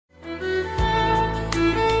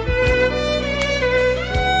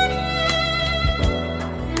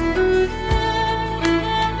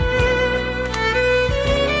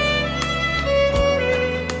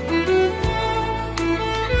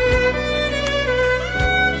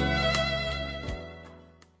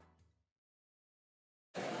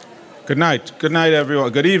Good night. Good night,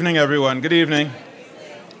 everyone. Good evening, everyone. Good evening.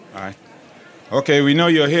 All right. Okay, we know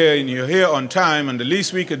you're here, and you're here on time, and the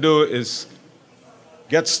least we could do is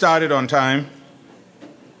get started on time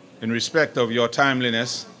in respect of your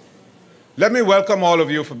timeliness. Let me welcome all of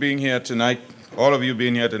you for being here tonight, all of you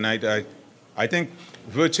being here tonight. I think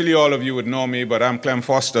virtually all of you would know me, but I'm Clem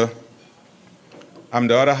Foster. I'm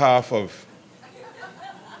the other half of...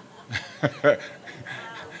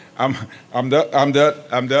 I'm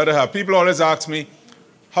the other half. People always ask me,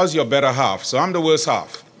 how's your better half? So I'm the worst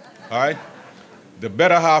half, all right? The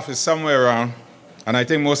better half is somewhere around, and I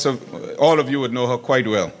think all of you would know her quite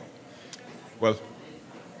well. Well,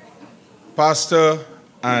 Pastor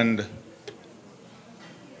and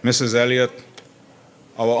Mrs. Elliott,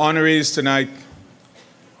 our honorees tonight,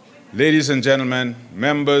 ladies and gentlemen,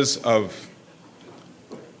 members of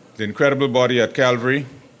the incredible body at Calvary,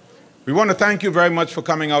 we want to thank you very much for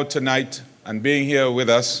coming out tonight and being here with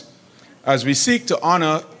us as we seek to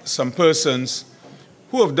honor some persons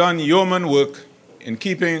who have done yeoman work in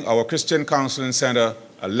keeping our Christian Counseling Center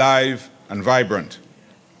alive and vibrant.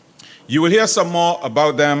 You will hear some more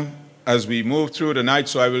about them as we move through the night,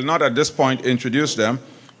 so I will not at this point introduce them.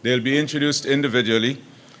 They'll be introduced individually,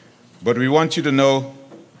 but we want you to know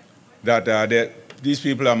that these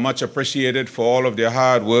people are much appreciated for all of their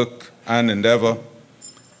hard work and endeavor.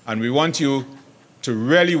 And we want you to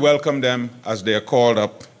really welcome them as they are called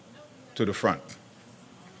up to the front.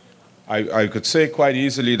 I could say quite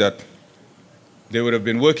easily that they would have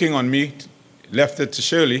been working on me, left it to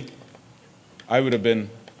Shirley. I would have been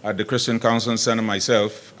at the Christian Counseling Center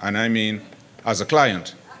myself, and I mean as a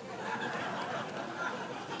client.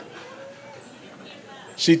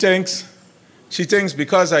 She thinks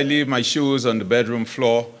because I leave my shoes on the bedroom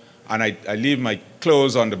floor and I leave my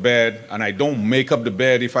clothes on the bed, and I don't make up the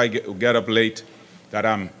bed if I get up late, that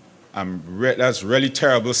that's really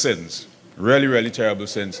terrible sins. Really, really terrible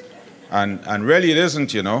sins. And really it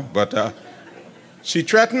isn't, you know. But she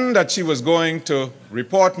threatened that she was going to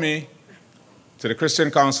report me to the Christian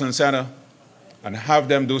Counseling Center and have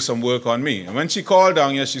them do some work on me. And when she called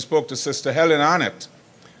down here, she spoke to Sister Helen Arnett.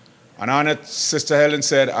 And Sister Helen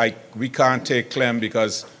said, we can't take Clem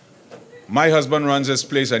because my husband runs this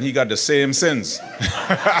place and he got the same sins.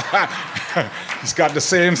 He's got the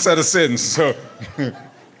same set of sins. So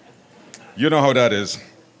you know how that is.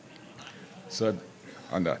 So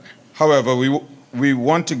on that. However, we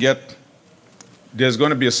want to there's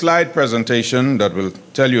going to be a slide presentation that will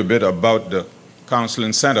tell you a bit about the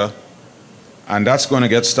Counseling Center, and that's going to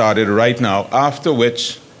get started right now, after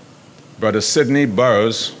which Brother Sidney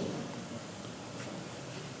Burrows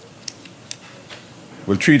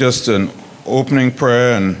will treat us to an opening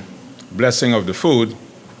prayer and blessing of the food.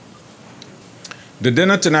 The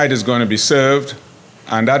dinner tonight is going to be served,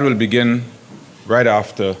 and that will begin right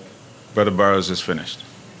after Brother Burrows is finished.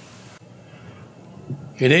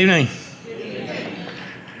 Good evening. Good evening.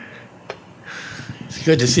 It's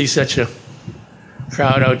good to see such a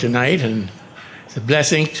crowd out tonight, and it's a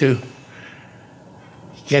blessing to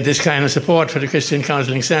get this kind of support for the Christian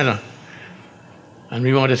Counseling Center. And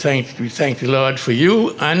we want to thank the Lord for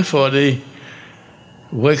you and for the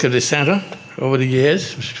work of the center over the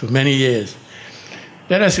years, for many years.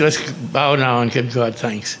 Let's bow now and give God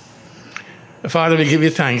thanks. Father, we give you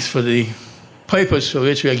thanks for the purpose for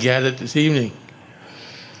which we are gathered this evening.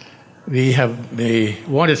 We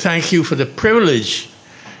want to thank you for the privilege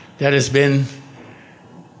that has been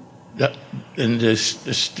in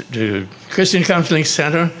the Christian Counseling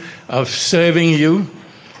Center of serving you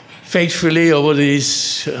faithfully over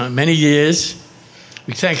these many years.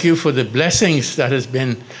 We thank you for the blessings that has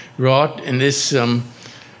been wrought in this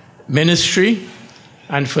ministry,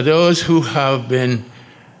 and for those who have been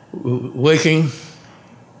working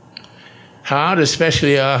hard,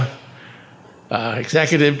 especially our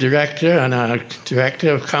executive director and our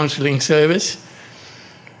director of counseling service,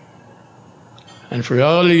 and for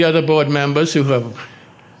all the other board members who have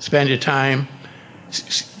spent your time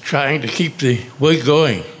trying to keep the work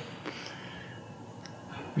going.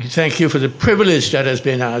 We thank you for the privilege that has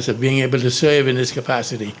been ours of being able to serve in this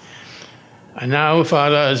capacity. And now,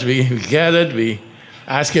 Father, as we gathered, we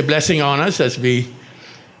ask your blessing on us as we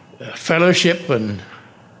fellowship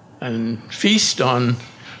and feast on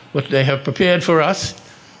what they have prepared for us.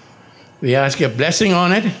 We ask your blessing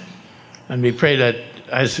on it, and we pray that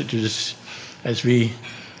as we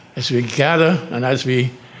gather and as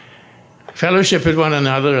we fellowship with one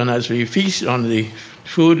another and as we feast on the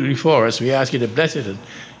food before us, we ask you to bless it and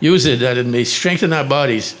use it, that it may strengthen our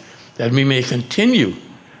bodies, that we may continue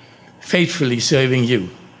faithfully serving you.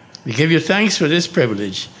 We give you thanks for this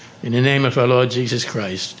privilege. In the name of our Lord Jesus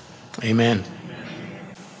Christ. Amen.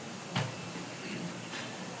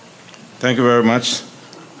 Thank you very much.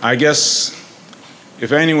 I guess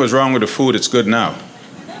if anything was wrong with the food, it's good now.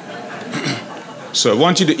 So I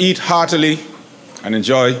want you to eat heartily and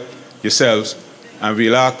enjoy yourselves. And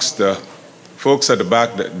we'll ask the folks at the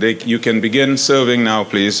back that you can begin serving now,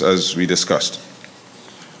 please, as we discussed.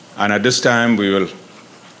 And at this time, we will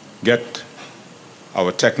get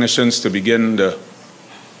our technicians to begin the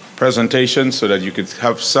presentation so that you could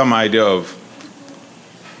have some idea of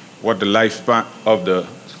what the lifespan of the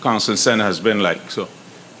Counseling Center has been like. So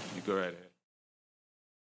you go right ahead.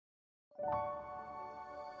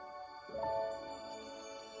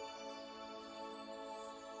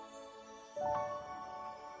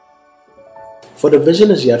 For the vision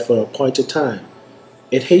is yet for an appointed time.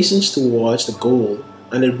 It hastens towards the goal,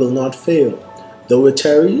 and it will not fail. Though it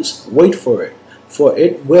tarries, wait for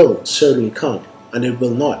it will certainly come, and it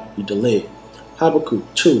will not be delayed.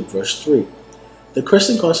 Habakkuk 2, verse 3. The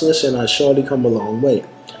Christian Counseling Center has surely come a long way,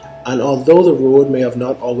 and although the road may have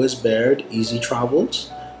not always bared easy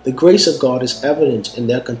travels, the grace of God is evident in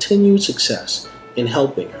their continued success in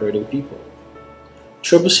helping hurting people.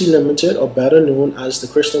 CCC Limited, or better known as the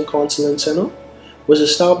Christian Counseling Center, was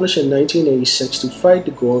established in 1986 to fight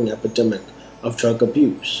the growing epidemic of drug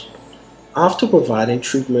abuse. After providing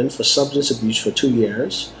treatment for substance abuse for 2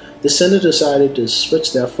 years, the center decided to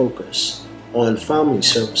switch their focus on family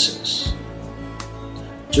services.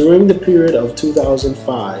 During the period of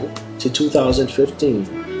 2005 to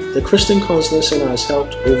 2015, the Christian Counseling Center has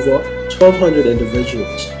helped over 1,200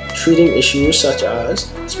 individuals, treating issues such as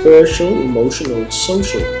spiritual, emotional,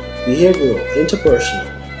 social, behavioral, interpersonal,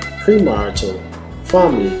 premarital,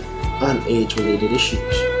 family, and age-related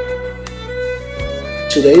issues.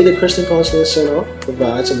 Today, the Christian Counseling Center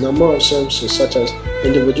provides a number of services such as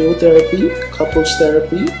individual therapy, couples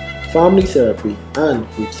therapy, family therapy, and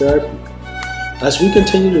group therapy. As we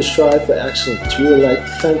continue to strive for excellence, we would like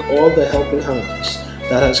to thank all the helping hands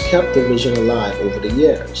that has kept the vision alive over the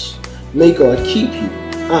years. May God keep you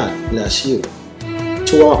and bless you.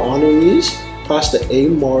 To our honorees, Pastor A.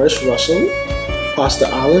 Morris Russell, Pastor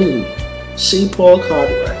Alan Lee, C. Paul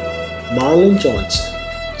Cartwright, Marlon Johnson,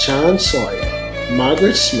 John Sawyer,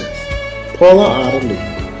 Margaret Smith, Paula Adderley,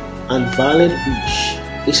 and Violet Beach,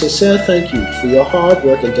 a sincere thank you for your hard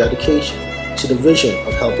work and dedication to the vision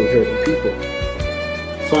of helping hurting people.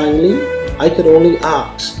 Finally, I could only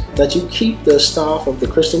ask that you keep the staff of the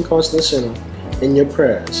Christian Counseling Center in your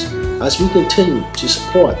prayers as we continue to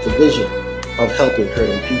support the vision of helping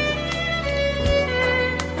hurting people.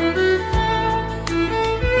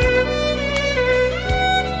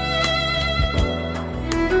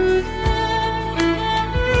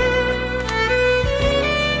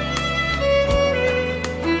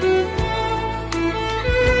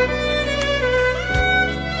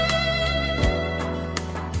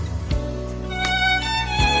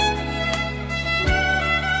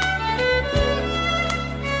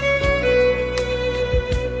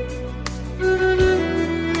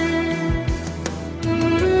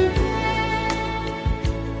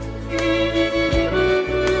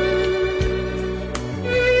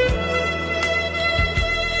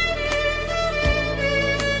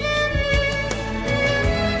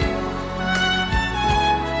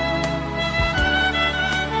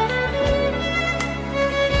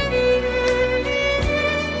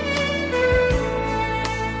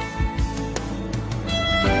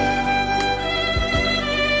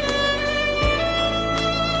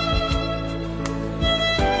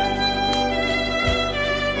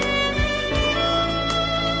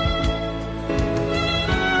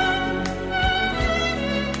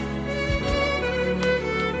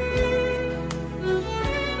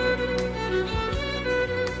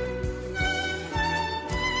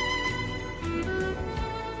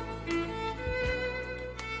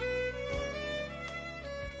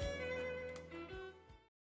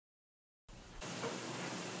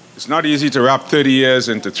 It's not easy to wrap 30 years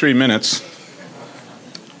into 3 minutes,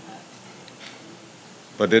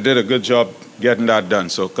 but they did a good job getting that done.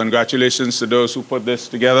 So congratulations to those who put this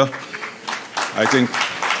together. I think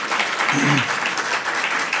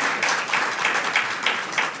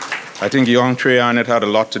the entree on it had a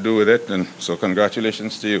lot to do with it, and so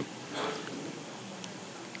congratulations to you.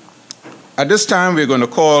 At this time, we're going to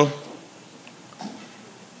call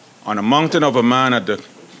on a mountain of a man at the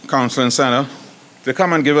Counseling Center to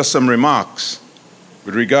come and give us some remarks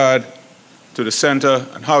with regard to the center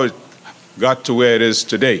and how it got to where it is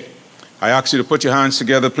today. I ask you to put your hands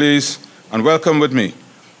together, please, and welcome with me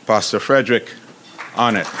Pastor Frederick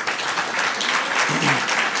Arnett.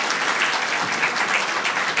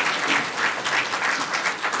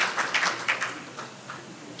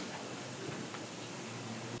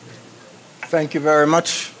 Thank you very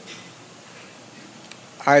much,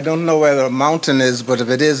 I don't know where the mountain is, but if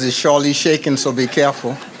it is, it's surely shaking, so be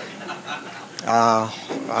careful. I'm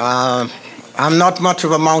not much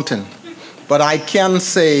of a mountain, but I can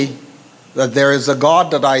say that there is a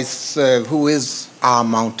God that I serve who is our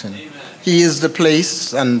mountain. Amen. He is the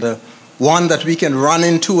place and the one that we can run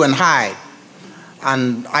into and hide.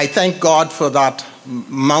 And I thank God for that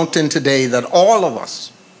mountain today, that all of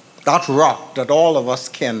us, that rock that all of us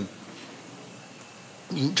can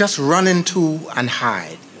just run into and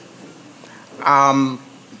hide.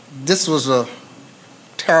 This was a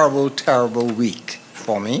terrible, terrible week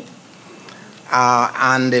for me.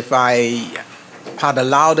 And if I had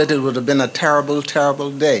allowed it, it would have been a terrible,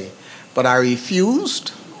 terrible day. But I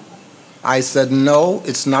refused. I said, no,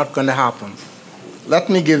 it's not going to happen. Let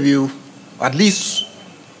me give you at least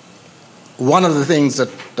one of the things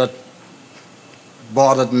that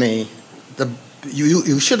bothered me.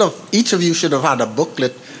 You should have, each of you should have had a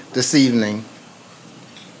booklet this evening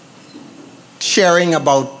sharing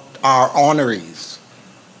about our honorees.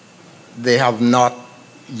 They have not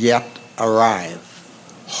yet arrived.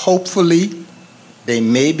 Hopefully, they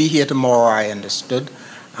may be here tomorrow, I understood,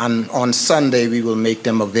 and on Sunday we will make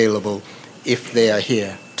them available if they are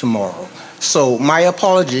here tomorrow. So my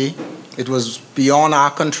apology, it was beyond our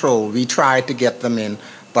control. We tried to get them in,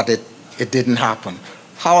 but it didn't happen.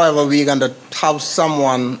 However, we're going to have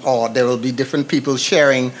someone, or there will be different people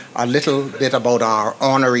sharing a little bit about our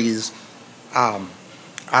honorees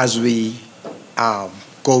as we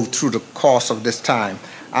go through the course of this time.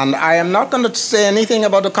 And I am not going to say anything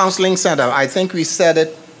about the counseling center. I think we said it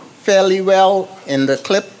fairly well in the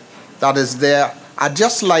clip that is there. I'd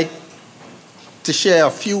just like to share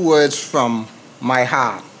a few words from my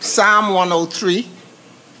heart. Psalm 103,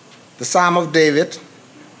 the Psalm of David,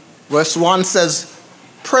 verse 1 says,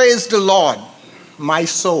 "Praise the Lord, my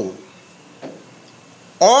soul.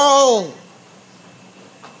 All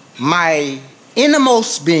my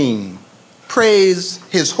innermost being, praise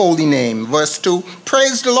his holy name." Verse 2,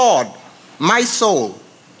 "Praise the Lord, my soul,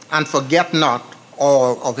 and forget not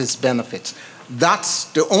all of his benefits." That's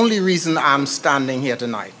the only reason I'm standing here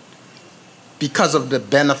tonight, because of the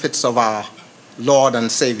benefits of our Lord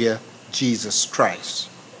and Savior, Jesus Christ.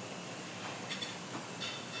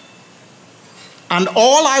 And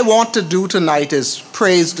all I want to do tonight is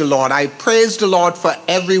praise the Lord. I praise the Lord for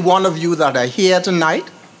every one of you that are here tonight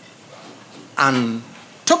and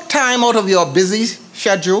took time out of your busy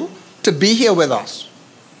schedule to be here with us.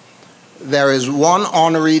 There is one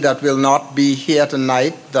honoree that will not be here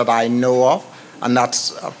tonight that I know of, and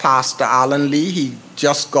that's Pastor Alan Lee. He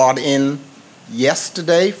just got in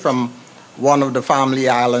yesterday from one of the family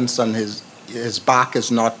islands, and his back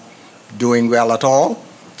is not doing well at all.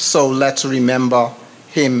 So let's remember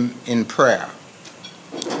him in prayer.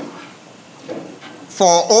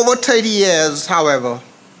 For over 30 years, however,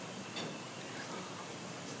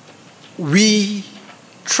 we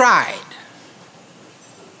tried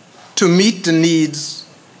to meet the needs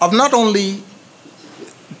of not only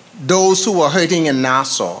those who were hurting in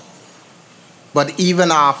Nassau, but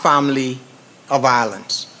even our family of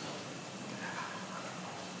islands.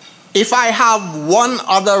 If I have one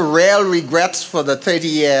other real regrets for the 30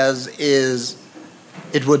 years,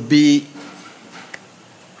 it would be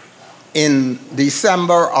in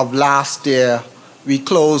December of last year, we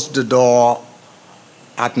closed the door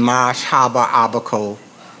at Marsh Harbor, Abaco,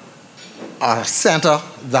 a center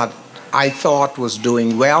that I thought was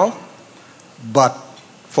doing well, but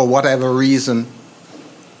for whatever reason,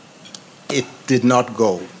 it did not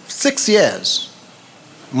go. 6 years,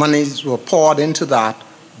 monies were poured into that,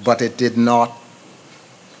 but it did not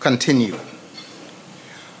continue.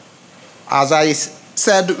 As I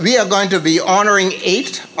said, we are going to be honoring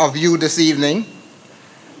 8 of you this evening,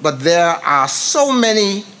 but there are so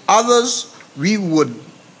many others we would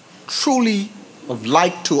truly have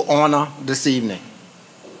liked to honor this evening.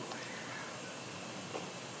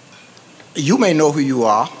 You may know who you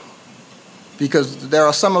are, because there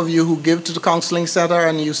are some of you who give to the counseling center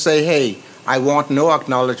and you say, hey, I want no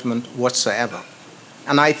acknowledgement whatsoever.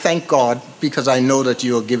 And I thank God, because I know that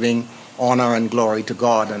you are giving honor and glory to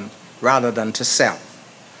God and rather than to self.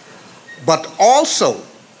 But also,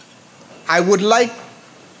 I would like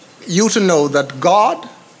you to know that God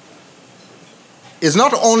is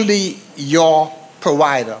not only your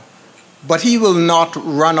provider, but he will not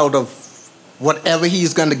run out of whatever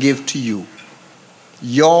he's going to give to you.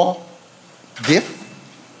 Your gift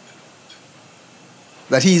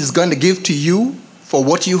that he's going to give to you for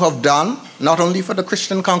what you have done, not only for the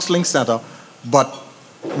Christian Counseling Center, but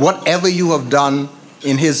whatever you have done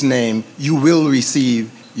in his name, you will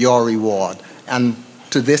receive your reward. And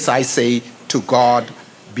to this I say, to God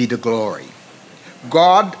be the glory.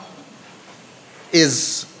 God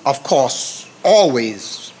is, of course,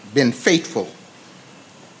 always been faithful,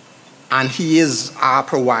 and He is our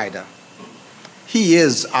provider. He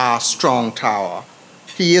is our strong tower.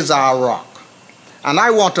 He is our rock. And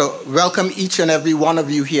I want to welcome each and every one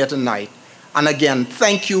of you here tonight. And again,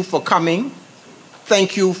 thank you for coming.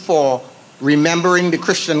 Thank you for remembering the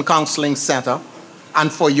Christian Counseling Center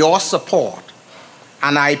and for your support.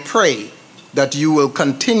 And I pray that you will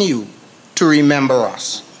continue to remember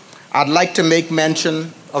us. I'd like to make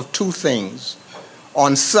mention of two things.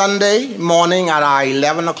 On Sunday morning at our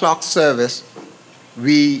 11 o'clock service,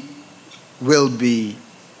 we will be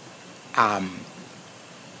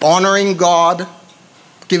honoring God,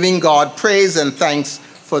 giving God praise and thanks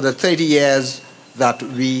for the 30 years that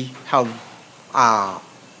we have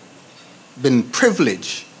been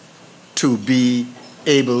privileged to be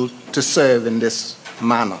able to serve in this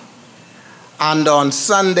manner. And on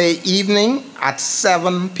Sunday evening at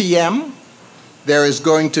 7 p.m., there is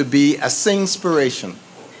going to be a sing-spiration.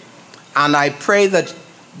 And I pray that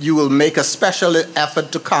you will make a special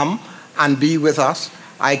effort to come and be with us.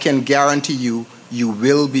 I can guarantee you, you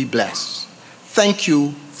will be blessed. Thank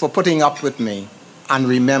you for putting up with me, and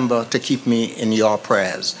remember to keep me in your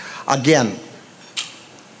prayers. Again,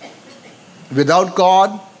 without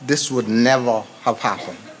God, this would never have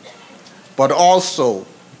happened. But also,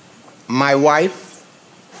 my wife,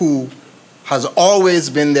 who has always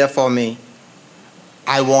been there for me,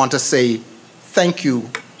 I want to say thank you,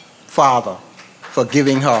 Father, for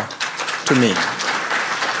giving her to me.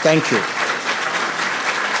 Thank you.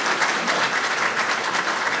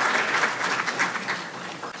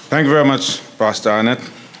 Thank you very much, Pastor Arnett.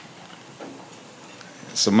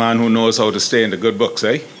 It's a man who knows how to stay in the good books,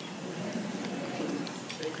 eh?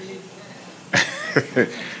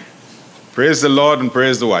 Praise the Lord and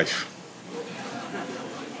praise the wife.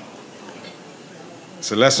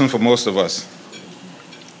 It's a lesson for most of us.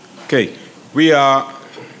 Okay, we're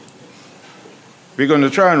going to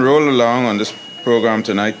try and roll along on this program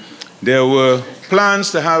tonight. There were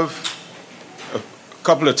plans to have a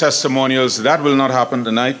couple of testimonials. That will not happen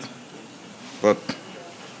tonight, but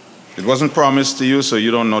it wasn't promised to you, so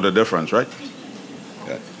you don't know the difference, right?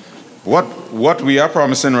 Yeah. What we are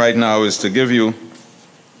promising right now is to give you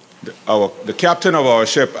the captain of our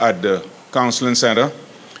ship at the counseling center,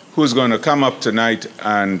 who's going to come up tonight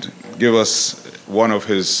and give us one of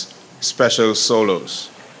his special solos.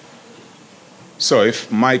 So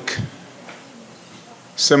if Mike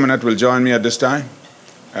Simonet will join me at this time.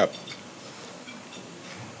 Yep.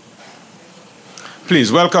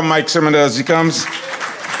 Please welcome Mike Simonet as he comes.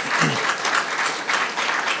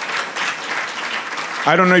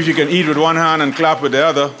 I don't know if you can eat with one hand and clap with the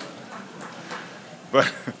other, but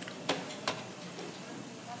I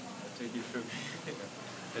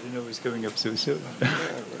didn't know it was coming up so soon.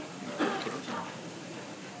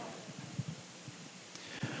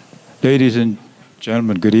 Ladies and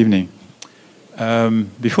gentlemen, good evening.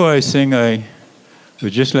 Before I sing, I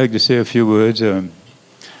would just like to say a few words. I'd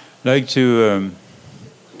like to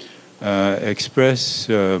express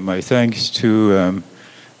my thanks to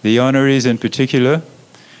the honorees in particular,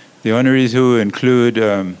 the honorees who include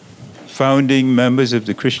founding members of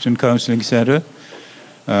the Christian Counseling Center,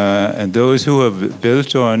 and those who have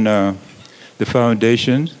built on the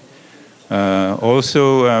foundation.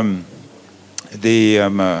 Also,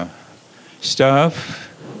 the staff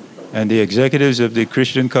and the executives of the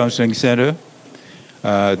Christian Counseling Center,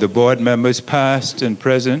 the board members past and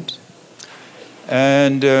present,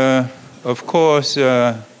 and of course,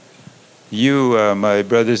 you, my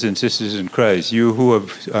brothers and sisters in Christ, you who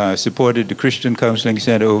have supported the Christian Counseling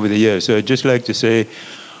Center over the years. So I'd just like to say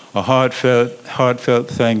a heartfelt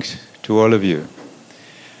thanks to all of you.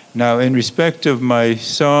 Now, in respect of my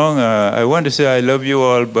song, I want to say I love you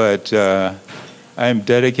all, but I'm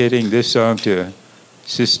dedicating this song to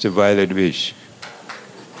Sister Violet Wish.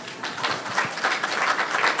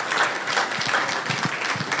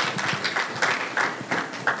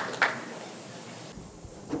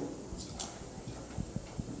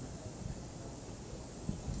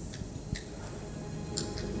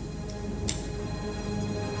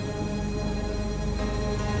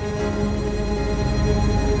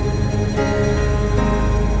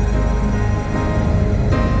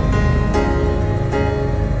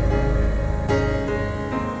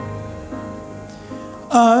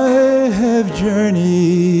 I have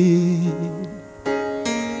journeyed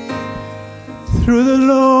through the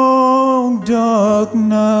long dark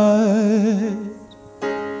night,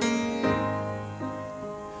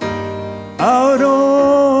 out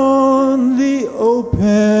on the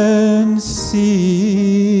open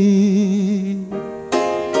sea,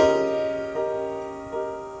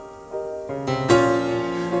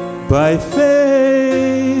 by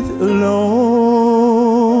faith alone,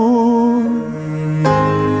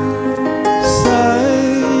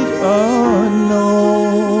 sight unknown,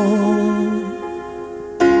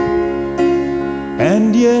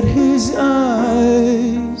 and yet his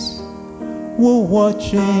eyes were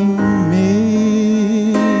watching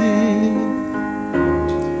me.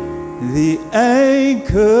 The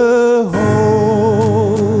anchor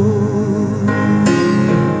hold,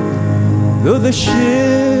 though the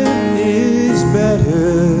ship is battered,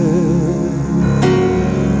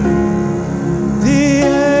 the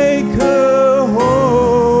anchor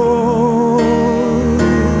hold,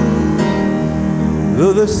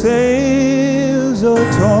 though the sails are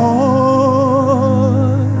torn,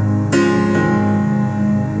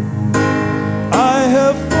 I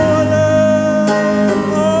have fallen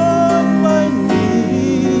on my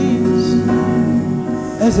knees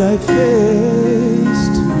as I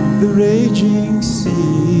faced the raging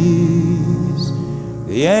seas.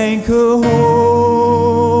 The anchor holds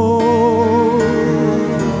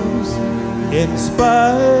in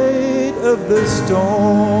spite of the storm.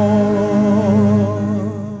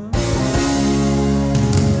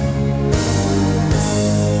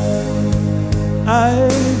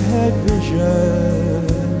 I've had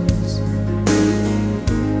visions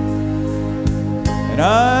and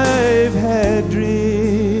I've had dreams,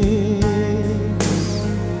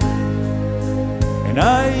 and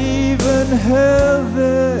I even held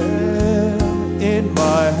them in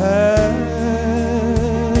my hand.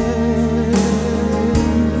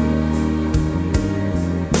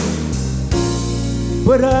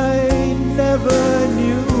 But I never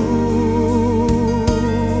knew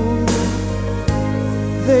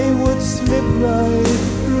they would slip right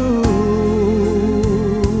through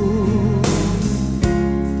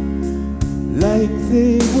like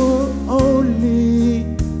they were only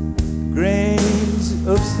grains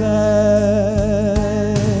of sand.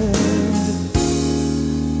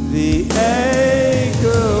 The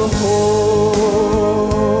anchor holds,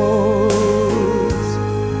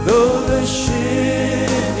 though the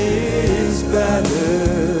ship is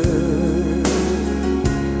battered.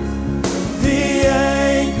 The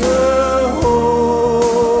anchor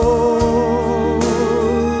holds,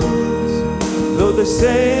 though the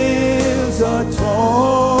sails are torn.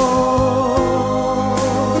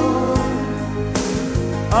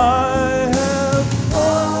 I have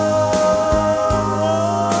fallen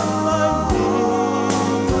on my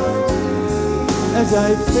knees as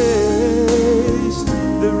I faced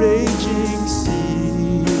the raging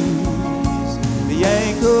seas. The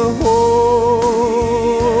anchor holds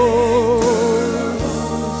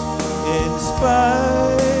in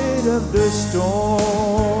spite of the storm.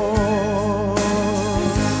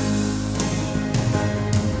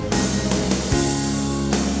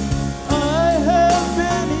 I have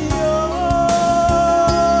been young,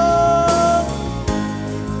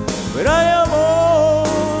 but I am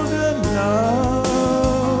older now,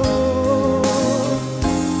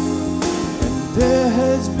 and there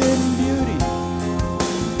has been beauty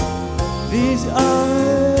these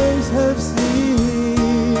eyes have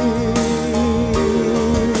seen,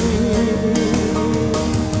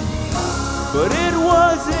 but it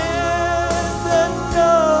was in the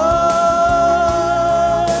night,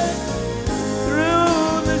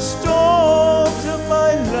 through the storms of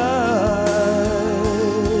my life.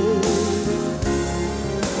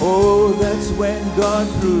 Oh, that's when God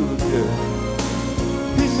proved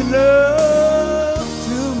his love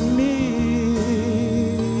to me.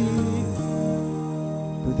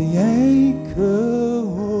 But the anchor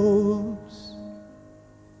holds,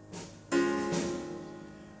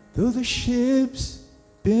 though the ship's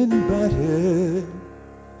been battered.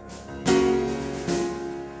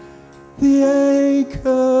 The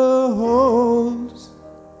anchor holds,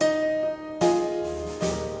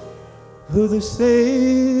 though the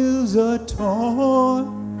sails are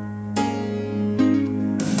torn.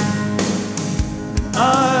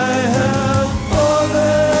 I have fallen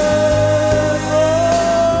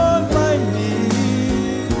on my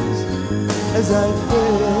knees as I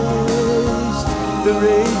faced the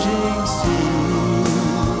raging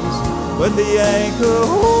seas. But the anchor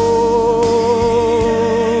holds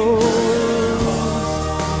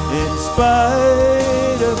in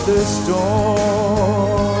spite of the storm.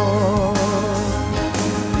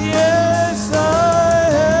 Yes, I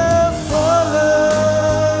have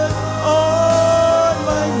fallen on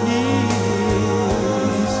my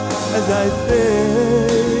knees as I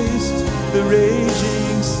faced the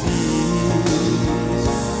raging seas.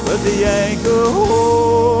 But the anchor holds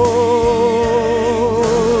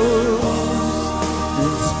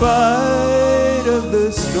in spite of the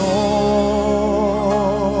storm.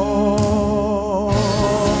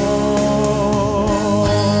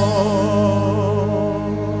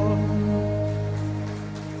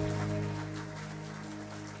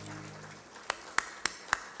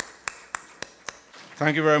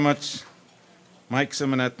 Thank you very much, Mike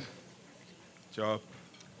Simonet. Job.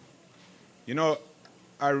 You know,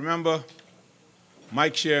 I remember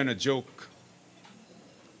Mike sharing a joke.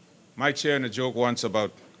 Mike sharing a joke once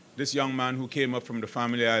about this young man who came up from the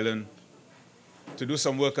family island to do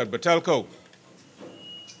some work at Batelco.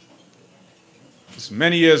 This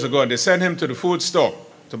many years ago, and they sent him to the food store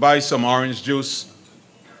to buy some orange juice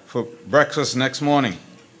for breakfast next morning.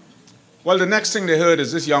 Well, the next thing they heard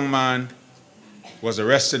is this young man was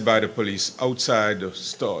arrested by the police outside the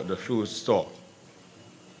store, the food store.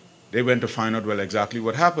 They went to find out, well, exactly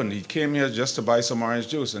what happened. He came here just to buy some orange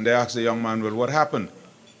juice, and they asked the young man, well, what happened?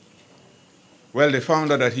 Well, they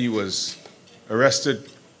found out that he was arrested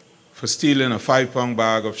for stealing a 5-pound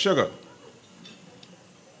bag of sugar.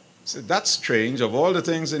 I said, that's strange. Of all the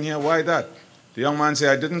things in here, why that? The young man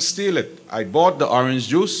said, I didn't steal it. I bought the orange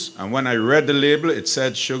juice, and when I read the label, it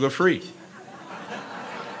said sugar-free.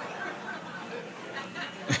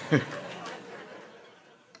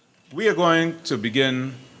 We are going to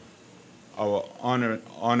begin our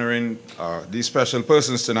honoring these special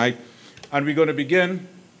persons tonight, and we're going to begin.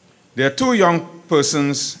 There are two young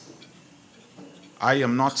persons. I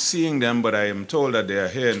am not seeing them, but I am told that they are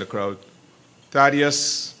here in the crowd.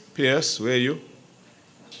 Thaddeus Pierce, where are you?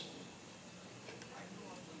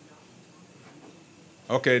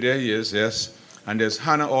 Okay, there he is, yes. And there's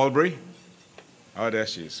Hannah Albury. Oh, there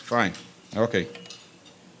she is. Fine. Okay.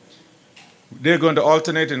 They're going to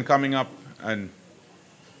alternate in coming up and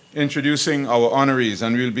introducing our honorees.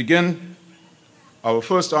 And we'll begin. Our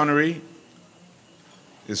first honoree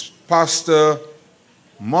is Pastor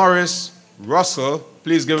Morris Russell.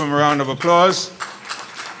 Please give him a round of applause.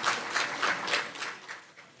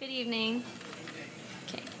 Good evening.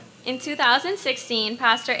 Okay. In 2016,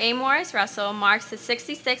 Pastor A. Morris Russell marks the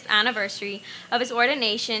 66th anniversary of his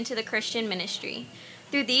ordination to the Christian ministry.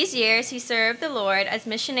 Through these years, he served the Lord as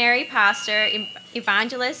missionary, pastor,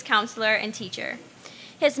 evangelist, counselor, and teacher.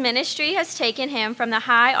 His ministry has taken him from the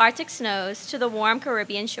high Arctic snows to the warm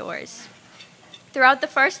Caribbean shores. Throughout the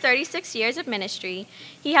first 36 years of ministry,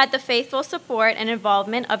 he had the faithful support and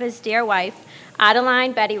involvement of his dear wife,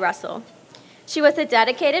 Adeline Betty Russell. She was the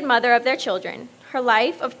dedicated mother of their children. Her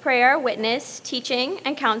life of prayer, witness, teaching,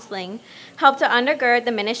 and counseling helped to undergird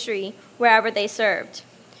the ministry wherever they served.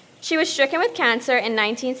 She was stricken with cancer in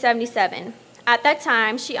 1977. At that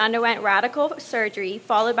time, she underwent radical surgery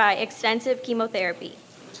followed by extensive chemotherapy.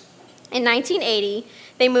 In 1980,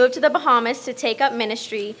 they moved to the Bahamas to take up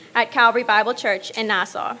ministry at Calvary Bible Church in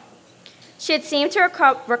Nassau. She had seemed to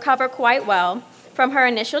recover quite well from her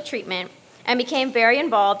initial treatment and became very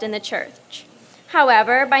involved in the church.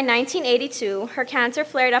 However, by 1982, her cancer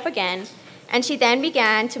flared up again, and she then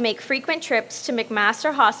began to make frequent trips to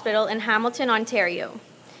McMaster Hospital in Hamilton, Ontario.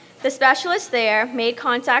 The specialist there made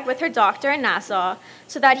contact with her doctor in Nassau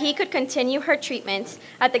so that he could continue her treatments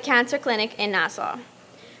at the cancer clinic in Nassau.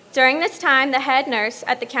 During this time, the head nurse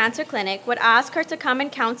at the cancer clinic would ask her to come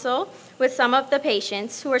and counsel with some of the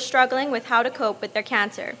patients who were struggling with how to cope with their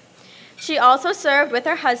cancer. She also served with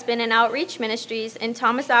her husband in outreach ministries in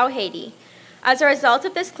Tomasau, Haiti. As a result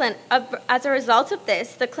of this,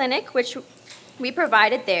 the clinic which we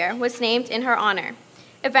provided there was named in her honor.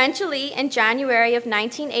 Eventually, in January of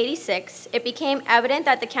 1986, it became evident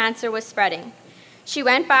that the cancer was spreading. She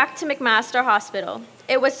went back to McMaster Hospital.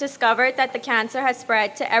 It was discovered that the cancer had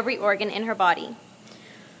spread to every organ in her body.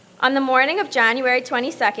 On the morning of January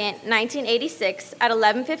 22, 1986, at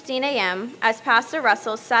 11:15 a.m., as Pastor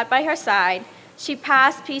Russell sat by her side, she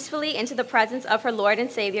passed peacefully into the presence of her Lord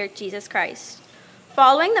and Savior, Jesus Christ.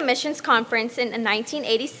 Following the missions conference in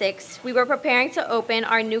 1986, we were preparing to open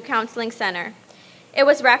our new counseling center. It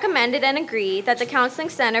was recommended and agreed that the counseling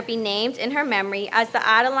center be named in her memory as the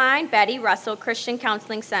Adeline Betty Russell Christian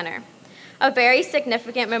Counseling Center, a very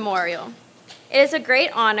significant memorial. It is a great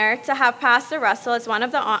honor to have Pastor Russell as one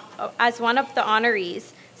of the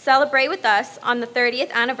honorees celebrate with us on the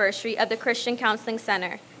 30th anniversary of the Christian Counseling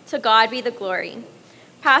Center. To God be the glory.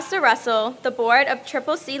 Pastor Russell, the board of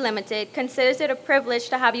CCC Limited considers it a privilege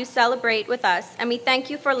to have you celebrate with us, and we thank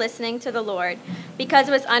you for listening to the Lord, because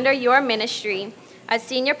it was under your ministry as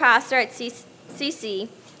senior pastor at CCC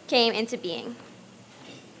came into being.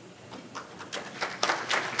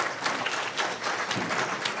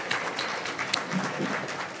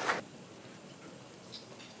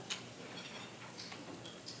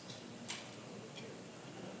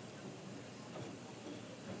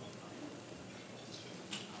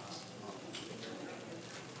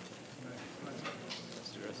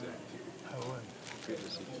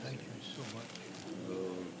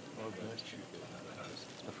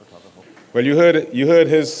 Well, you heard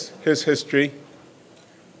his history.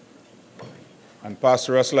 And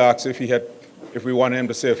Pastor Russell asked if we wanted him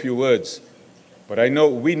to say a few words. But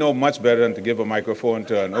we know much better than to give a microphone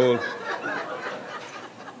to an old...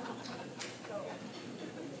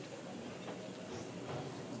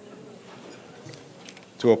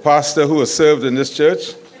 to a pastor who has served in this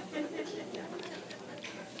church.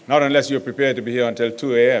 Not unless you're prepared to be here until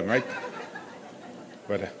 2 a.m., right?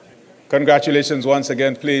 But congratulations once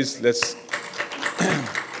again, please. Let's...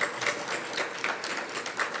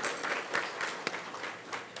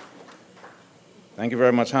 Thank you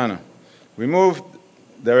very much, Hannah. We move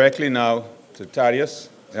directly now to Thaddeus.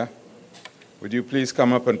 Yeah? Would you please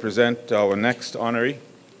come up and present our next honoree?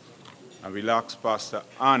 And we'll ask Pastor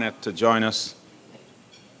Arnett to join us.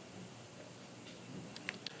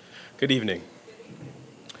 Good evening.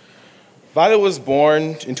 Violet was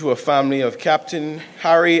born into a family of Captain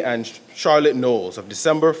Harry and Charlotte Knowles of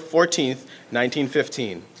December 14th,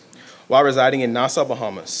 1915, while residing in Nassau,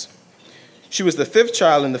 Bahamas. She was the 5th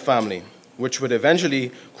child in the family, which would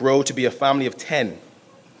eventually grow to be a family of 10.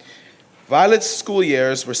 Violet's school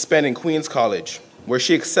years were spent in Queens College, where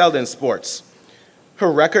she excelled in sports.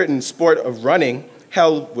 Her record in sport of running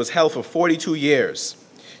was held for 42 years.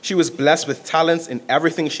 She was blessed with talents in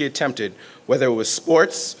everything she attempted, whether it was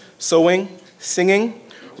sports, sewing, singing,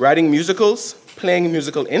 writing musicals, playing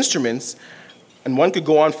musical instruments, and one could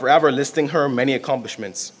go on forever listing her many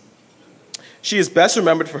accomplishments. She is best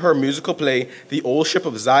remembered for her musical play, The Old Ship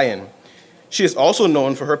of Zion. She is also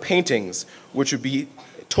known for her paintings, which would be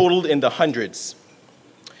totaled in the hundreds.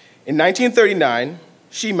 In 1939,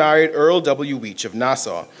 she married Earl W. Weech of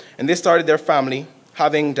Nassau, and they started their family,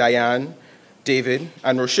 having Diane, David,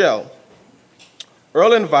 and Rochelle.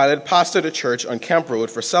 Earl and Violet pastored a church on Kemp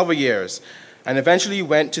Road for several years and eventually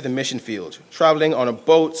went to the mission field, traveling on a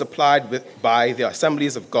boat supplied by the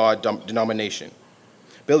Assemblies of God denomination,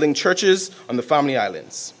 building churches on the family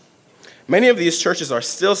islands. Many of these churches are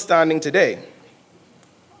still standing today.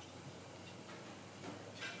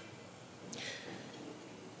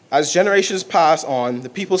 As generations pass on, the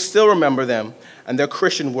people still remember them and their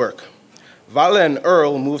Christian work. Violet and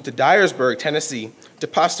Earl moved to Dyersburg, Tennessee, to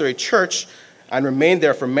pastor a church and remained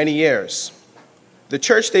there for many years. The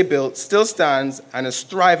church they built still stands and is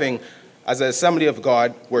thriving as an Assembly of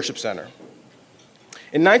God worship center.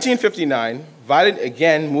 In 1959, Violet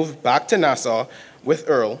again moved back to Nassau with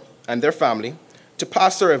Earl and their family to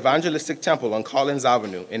pastor Evangelistic Temple on Collins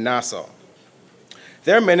Avenue in Nassau.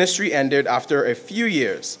 Their ministry ended after a few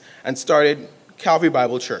years and started Calvary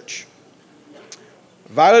Bible Church.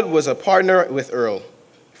 Violet was a partner with Earl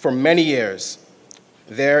for many years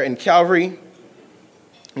there in Calvary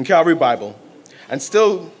Bible, and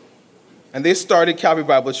they started Calvary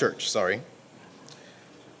Bible Church,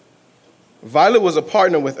 Violet was a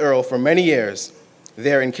partner with Earl for many years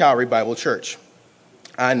there in Calvary Bible Church,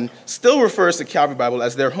 and still refers to Calvary Bible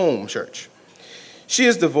as their home church. She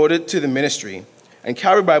is devoted to the ministry, and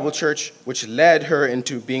Calvary Bible Church, which led her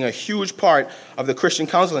into being a huge part of the Christian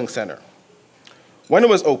Counseling Center. When it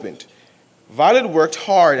was opened, Violet worked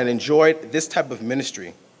hard and enjoyed this type of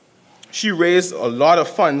ministry. She raised a lot of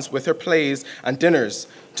funds with her plays and dinners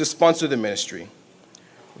to sponsor the ministry.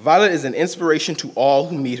 Violet is an inspiration to all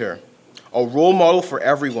who meet her, a role model for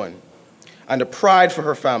everyone, and a pride for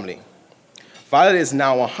her family. Violet is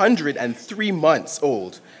now 103 months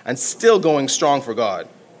old and still going strong for God.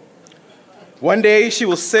 One day she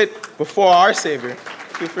will sit before our Savior.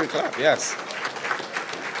 Feel free to clap, yes.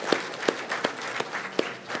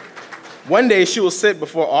 One day she will sit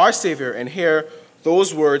before our Savior and hear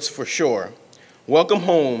those words for sure. Welcome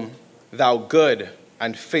home, thou good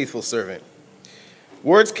and faithful servant.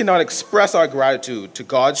 Words cannot express our gratitude to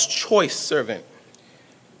God's choice servant,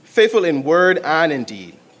 faithful in word and in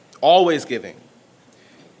deed, always giving.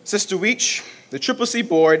 Sister Weech, the CCC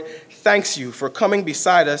board thanks you for coming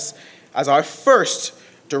beside us as our first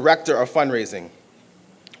director of fundraising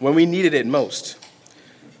when we needed it most.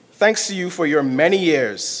 Thanks to you for your many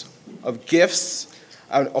years of gifts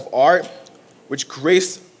and of art which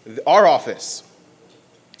grace our office.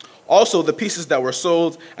 Also, the pieces that were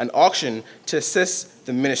sold and auctioned to assist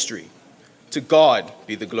the ministry. To God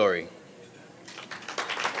be the glory.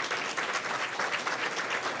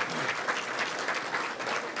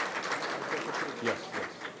 Yes.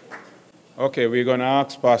 Okay, we're going to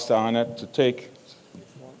ask Pastor Arnett to take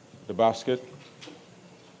the basket.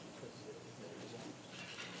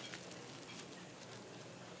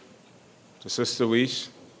 To Sister Weiss.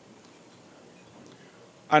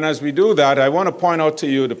 And as we do that, I want to point out to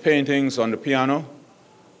you the paintings on the piano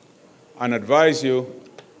and advise you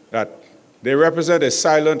that they represent a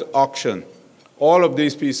silent auction. All of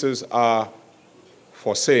these pieces are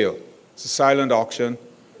for sale. It's a silent auction.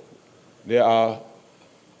 There are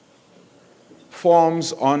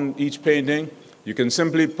forms on each painting. You can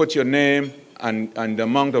simply put your name and the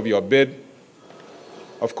amount of your bid.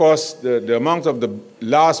 Of course, the amount of the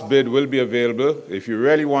last bid will be available. If you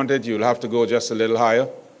really want it, you'll have to go just a little higher.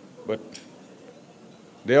 But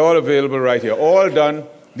they're all available right here. All done.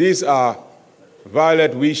 These are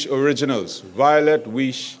Violet Wish originals. Violet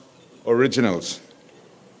Wish originals.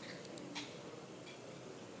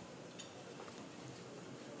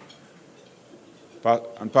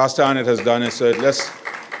 And Pastor Arnett has done it, so let's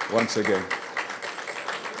once again.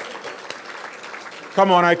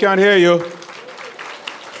 Come on, I can't hear you.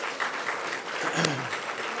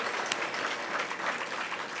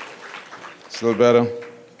 Still better.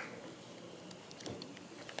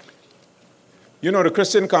 You know, the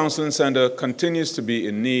Christian Counseling Center continues to be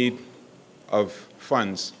in need of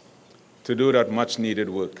funds to do that much needed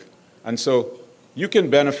work. And so you can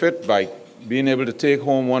benefit by being able to take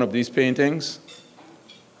home one of these paintings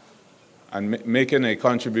and making a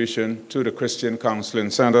contribution to the Christian Counseling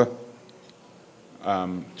Center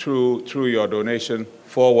through your donation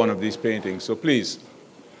for one of these paintings. So please,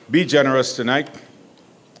 be generous tonight.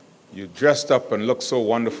 You dressed up and look so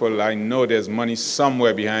wonderful. I know there's money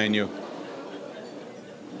somewhere behind you.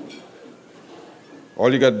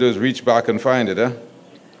 All you got to do is reach back and find it, eh?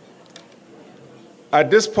 At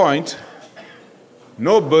this point,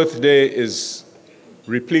 no birthday is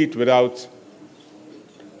replete without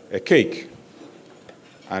a cake.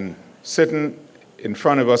 And sitting in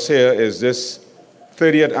front of us here is this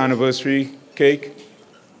 30th anniversary cake.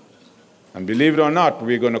 And believe it or not,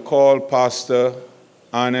 we're going to call Pastor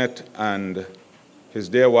Arnett and his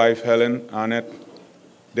dear wife, Helen Arnett.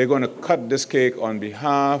 They're going to cut this cake on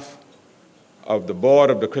behalf of the board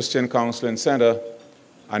of the Christian Counseling Center,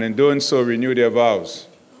 and in doing so, renew their vows.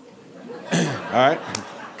 All right?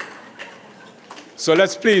 So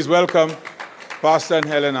let's please welcome Pastor and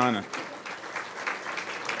Helen Arnett.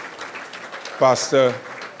 Pastor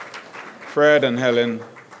Fred and Helen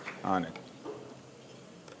Arnett.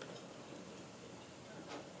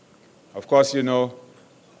 Of course, you know,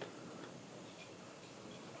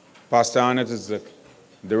 Pastor Arnett is the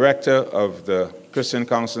director of the Christian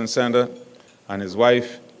Counseling Center, and his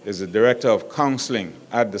wife is the director of counseling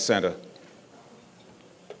at the center.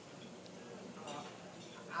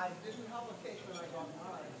 I didn't have a cake when I got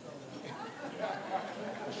married,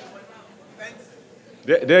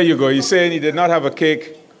 so There you go. He's saying he did not have a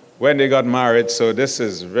cake when they got married, so this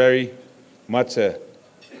is very much a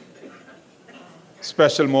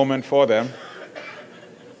special moment for them.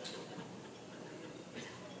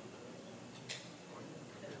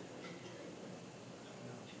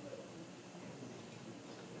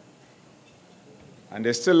 And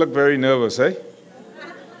they still look very nervous, eh?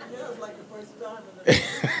 yeah, it's like the first time.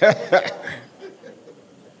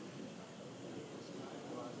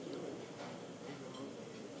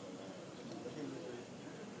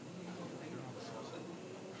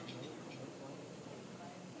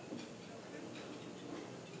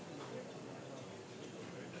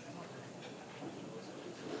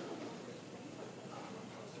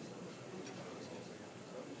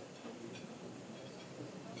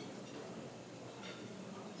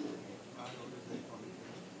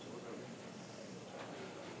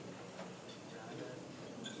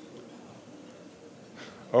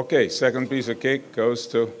 Okay, second piece of cake goes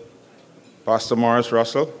to Pastor Morris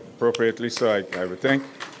Russell, appropriately so, I would think.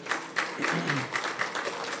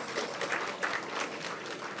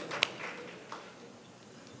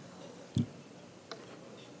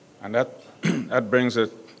 And that brings the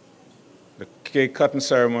cake cutting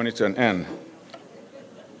ceremony to an end.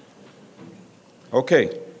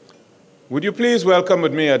 Okay, would you please welcome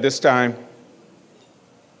with me at this time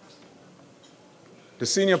the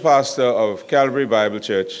senior pastor of Calvary Bible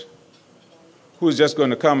Church, who's just going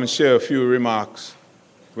to come and share a few remarks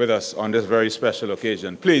with us on this very special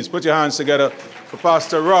occasion. Please put your hands together for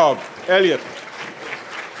Pastor Rob Elliott.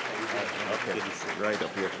 Okay, right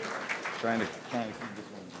up here. Trying to keep this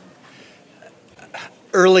one.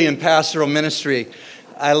 Early in pastoral ministry,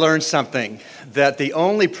 I learned something, that the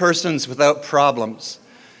only persons without problems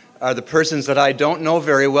are the persons that I don't know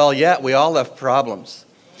very well yet. We all have problems.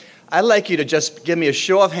 I'd like you to just give me a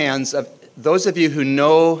show of hands of those of you who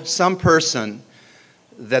know some person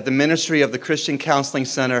that the ministry of the Christian Counseling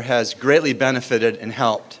Center has greatly benefited and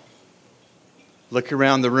helped. Look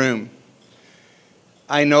around the room.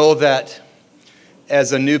 I know that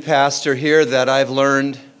as a new pastor here that I've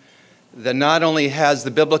learned that not only has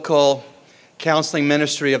the biblical counseling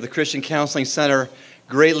ministry of the Christian Counseling Center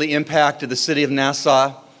greatly impacted the city of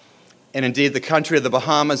Nassau and indeed the country of the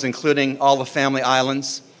Bahamas, including all the family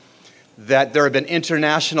islands, that there have been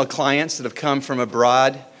international clients that have come from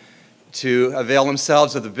abroad to avail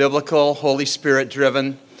themselves of the biblical, Holy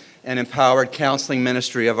Spirit-driven, and empowered counseling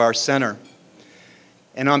ministry of our center.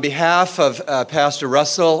 And on behalf of Pastor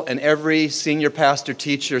Russell and every senior pastor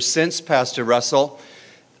teacher since Pastor Russell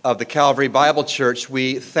of the Calvary Bible Church,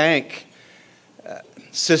 we thank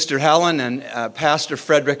Sister Helen and Pastor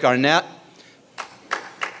Frederick Arnett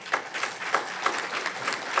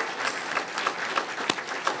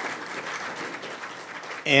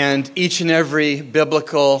and each and every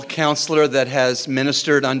biblical counselor that has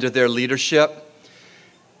ministered under their leadership.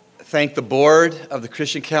 Thank the board of the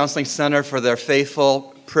Christian Counseling Center for their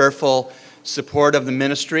faithful, prayerful support of the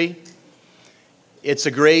ministry. It's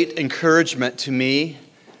a great encouragement to me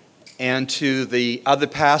and to the other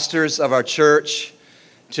pastors of our church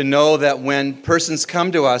to know that when persons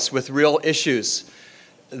come to us with real issues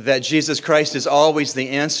that Jesus Christ is always the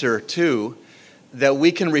answer to, that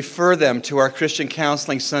we can refer them to our Christian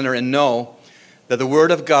Counseling Center and know that the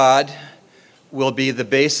Word of God will be the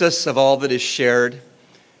basis of all that is shared,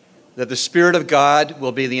 that the Spirit of God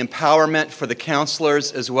will be the empowerment for the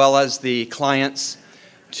counselors as well as the clients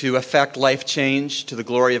to effect life change to the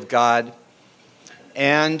glory of God,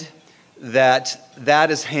 and that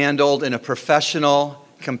is handled in a professional,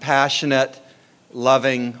 compassionate,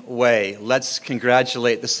 loving way. Let's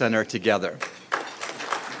congratulate the center together.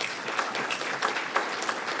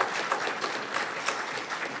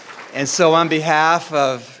 And so on behalf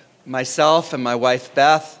of myself and my wife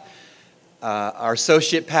Beth, our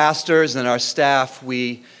associate pastors and our staff,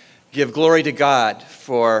 we give glory to God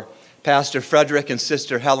for Pastor Frederick and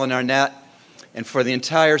Sister Helen Arnett and for the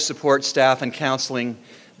entire support staff and counseling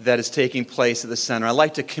that is taking place at the center. I'd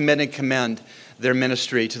like to commit and commend their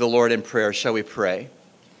ministry to the Lord in prayer. Shall we pray?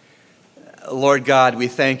 Lord God, we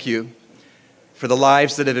thank you for the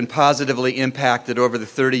lives that have been positively impacted over the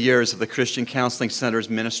 30 years of the Christian Counseling Center's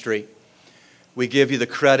ministry. We give you the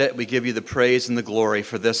credit, we give you the praise and the glory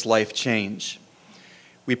for this life change.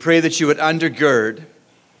 We pray that you would undergird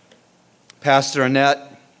Pastor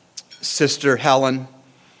Annette, Sister Helen,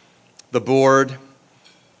 the board,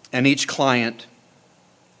 and each client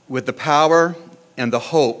with the power and the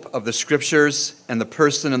hope of the Scriptures and the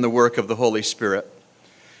person and the work of the Holy Spirit.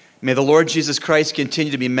 May the Lord Jesus Christ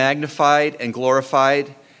continue to be magnified and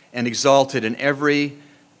glorified and exalted in every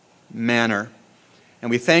manner.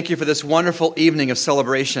 And we thank you for this wonderful evening of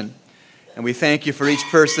celebration. And we thank you for each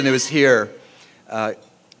person who is here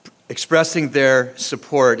expressing their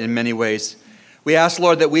support in many ways. We ask,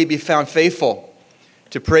 Lord, that we be found faithful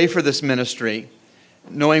to pray for this ministry,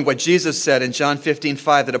 knowing what Jesus said in John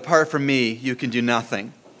 15:5, that apart from me, you can do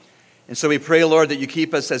nothing. And so we pray, Lord, that you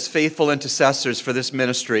keep us as faithful intercessors for this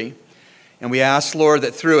ministry. And we ask, Lord,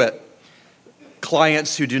 that through it,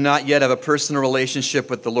 clients who do not yet have a personal relationship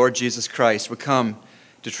with the Lord Jesus Christ would come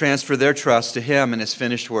to transfer their trust to him and his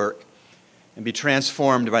finished work and be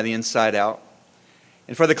transformed by the inside out.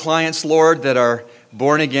 And for the clients, Lord, that are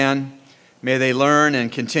born again, may they learn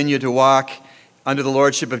and continue to walk under the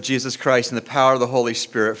lordship of Jesus Christ and the power of the Holy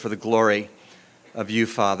Spirit for the glory of you,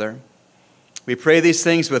 Father. We pray these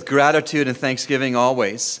things with gratitude and thanksgiving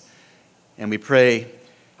always. And we pray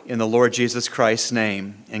in the Lord Jesus Christ's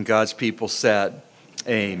name. And God's people said,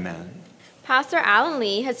 amen. Pastor Alan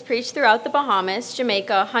Lee has preached throughout the Bahamas,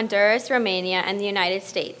 Jamaica, Honduras, Romania, and the United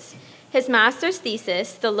States. His master's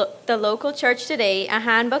thesis, The Local Church Today, a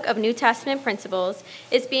Handbook of New Testament Principles,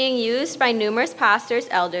 is being used by numerous pastors,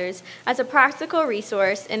 elders, as a practical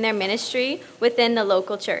resource in their ministry within the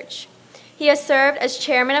local church. He has served as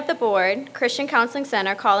chairman of the board, Christian Counseling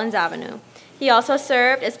Center, Collins Avenue. He also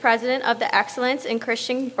served as president of the Excellence in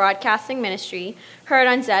Christian Broadcasting Ministry, heard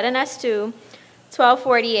on ZNS2,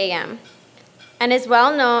 1240 AM, and is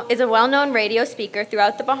a well-known radio speaker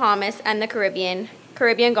throughout the Bahamas and the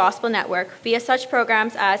Caribbean Gospel Network via such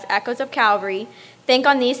programs as Echoes of Calvary, Think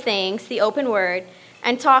on These Things, The Open Word,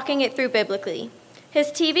 and Talking It Through Biblically. His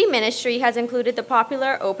TV ministry has included the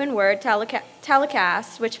popular Open Word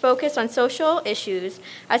telecasts, which focus on social issues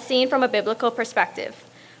as seen from a biblical perspective.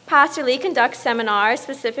 Pastor Lee conducts seminars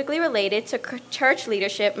specifically related to church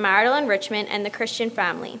leadership, marital enrichment, and the Christian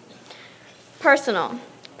family. Personal.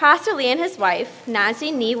 Pastor Lee and his wife,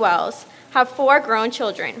 Nancy Nee Wells, have 4 grown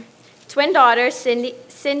children. Twin daughters,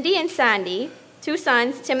 Cindy and Sandy, 2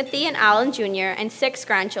 sons, Timothy and Alan Jr., and 6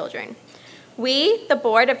 grandchildren. We, the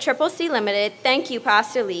board of CCC Limited, thank you,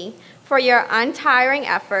 Pastor Lee, for your untiring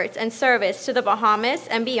efforts and service to the Bahamas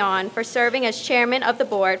and beyond, for serving as chairman of the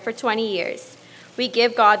board for 20 years. We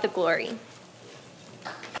give God the glory.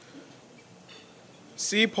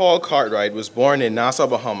 C. Paul Cartwright was born in Nassau,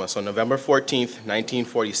 Bahamas on November 14,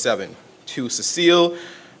 1947, to Cecile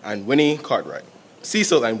and Winnie Cartwright.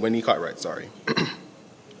 Cecil and Winnie Cartwright, sorry.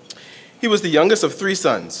 He was the youngest of 3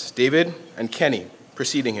 sons, David and Kenny,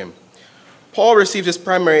 preceding him. Paul received his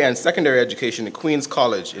primary and secondary education at Queen's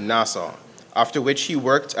College in Nassau, after which he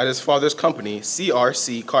worked at his father's company,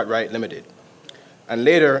 CRC Cartwright Limited, and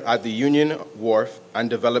later at the Union Wharf and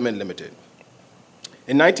Development Limited.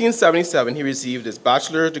 In 1977, he received his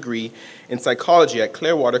bachelor's degree in psychology at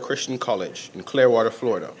Clearwater Christian College in Clearwater,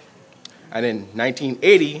 Florida, and in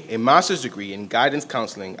 1980, a master's degree in guidance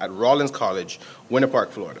counseling at Rollins College, Winter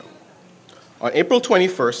Park, Florida. On April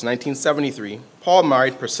 21st, 1973, Paul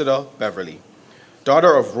married Priscilla Beverly,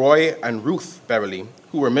 daughter of Roy and Ruth Beverly,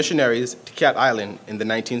 who were missionaries to Cat Island in the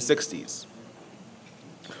 1960s.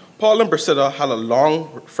 Paul and Priscilla had a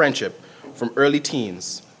long friendship from early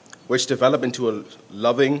teens, which developed into a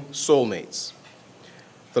loving soulmates.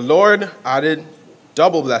 The Lord added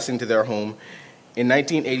double blessing to their home in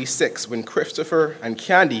 1986 when Christopher and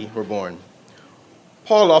Candy were born.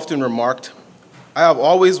 Paul often remarked, "I have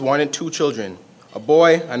always wanted 2 children, a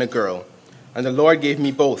boy and a girl, and the Lord gave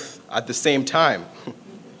me both at the same time."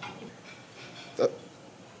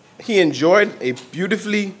 He enjoyed a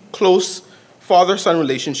beautifully close father-son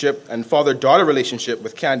relationship and father-daughter relationship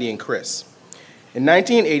with Candy and Chris. In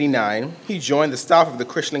 1989, he joined the staff of the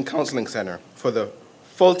Christian Counseling Center for the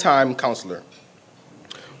full-time counselor.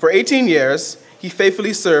 For 18 years, he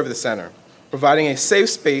faithfully served the center, providing a safe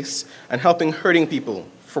space and helping hurting people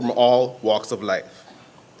from all walks of life.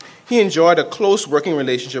 He enjoyed a close working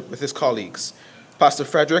relationship with his colleagues, Pastor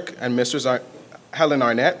Frederick and Mrs. Helen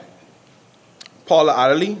Arnett, Paula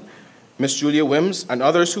Adderley, Miss Julia Wims, and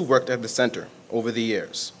others who worked at the center over the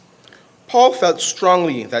years. Paul felt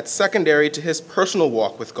strongly that secondary to his personal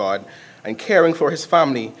walk with God and caring for his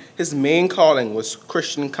family, his main calling was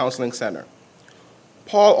Christian Counseling Center.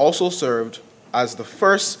 Paul also served as the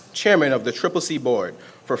first chairman of the CCC board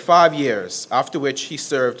for 5 years, after which he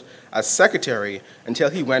served as secretary until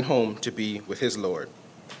he went home to be with his Lord.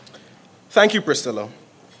 Thank you, Priscilla,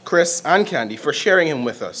 Chris, and Candy for sharing him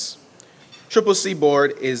with us. CCC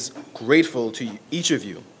board is grateful to each of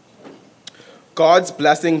you. God's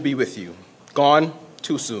blessing be with you. Gone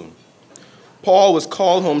too soon. Paul was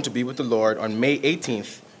called home to be with the Lord on May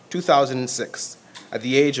 18th, 2006, at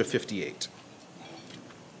the age of 58.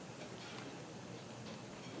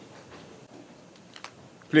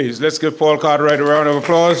 Please, let's give Paul Cartwright a round of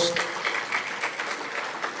applause.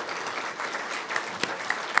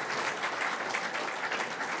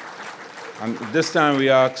 And this time we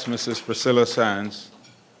ask Mrs. Priscilla Sands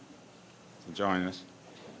to join us.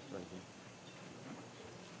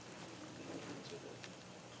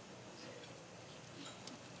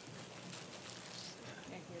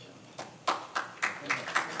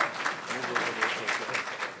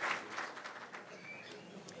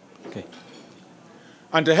 Okay.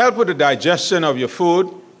 And to help with the digestion of your food,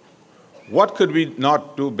 what could we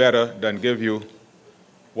not do better than give you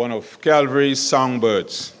one of Calvary's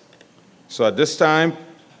songbirds? So at this time,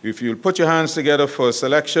 if you'll put your hands together for a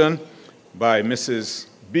selection by Mrs.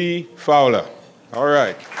 B. Fowler. All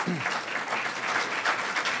right.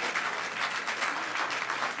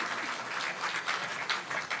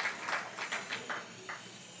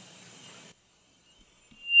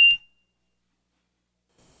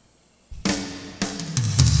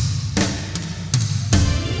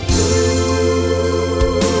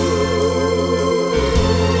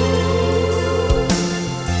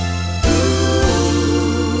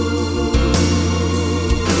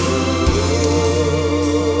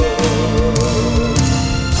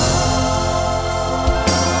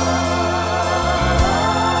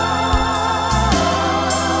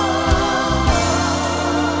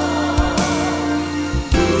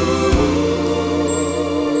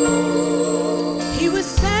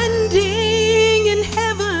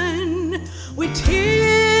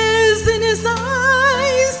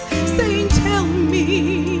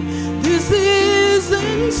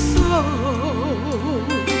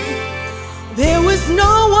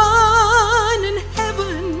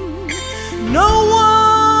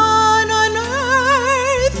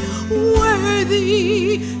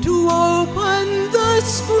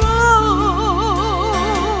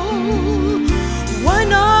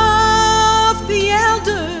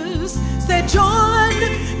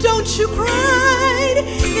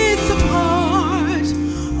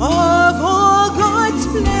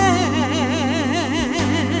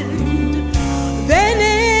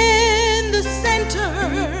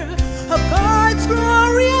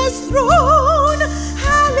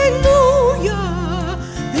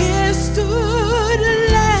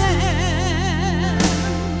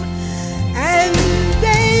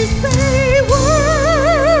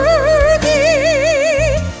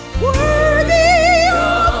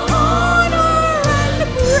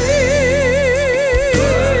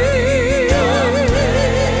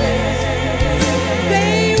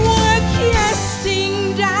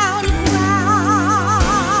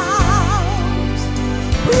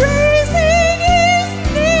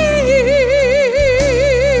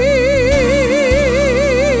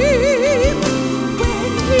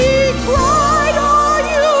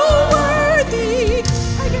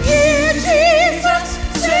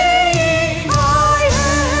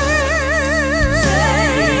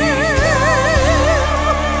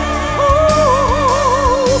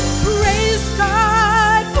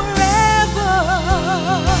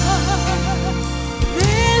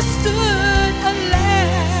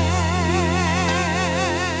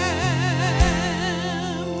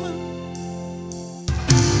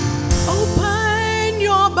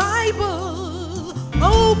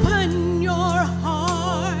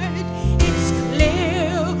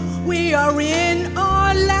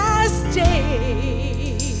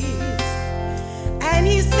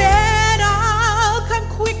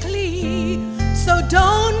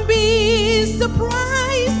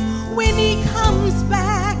 surprise when he comes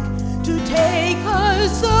back to take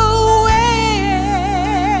us away.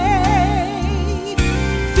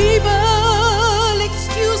 Feeble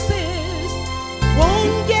excuses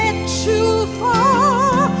won't get you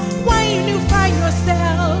far when you find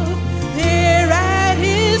yourself there at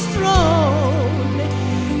his throne.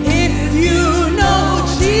 If you know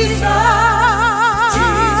Jesus,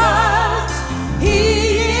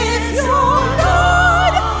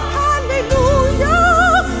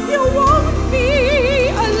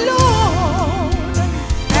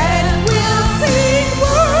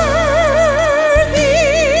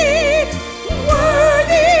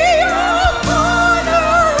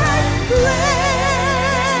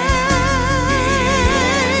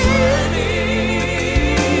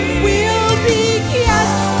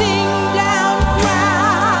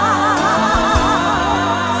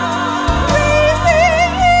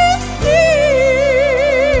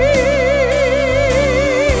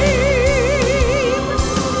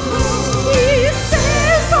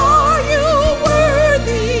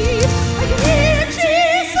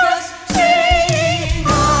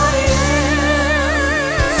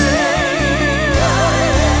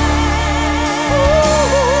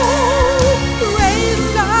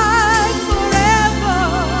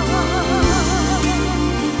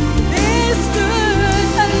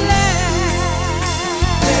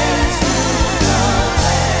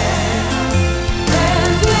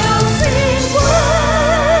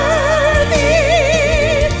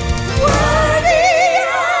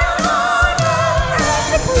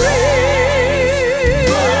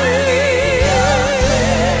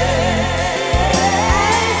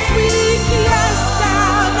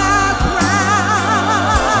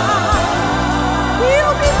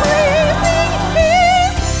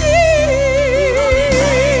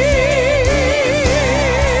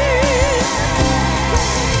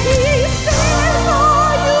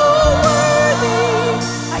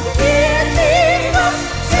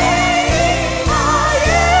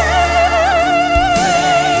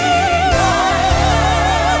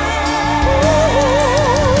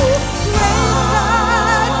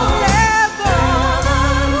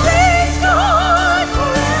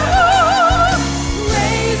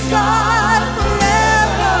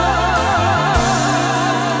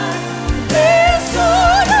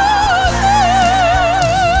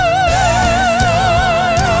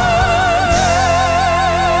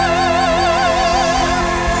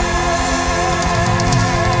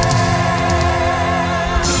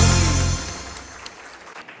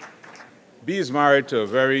 B is married to a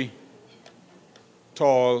very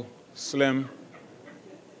tall, slim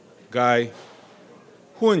guy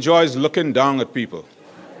who enjoys looking down at people.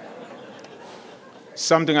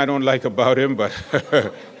 Something I don't like about him, but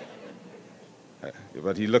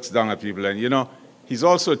but he looks down at people. And you know, he's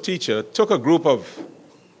also a teacher. Took a group of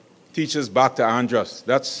teachers back to Andros.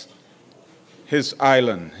 That's his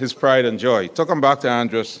island, his pride and joy. Took them back to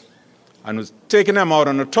Andros and was taking them out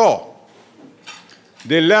on a tour.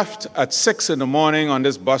 They left at 6 in the morning on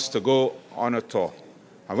this bus to go on a tour.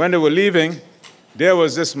 And when they were leaving, there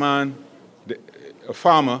was this man, a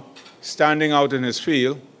farmer, standing out in his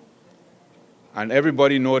field. And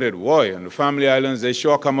everybody noted, boy, on the family islands, they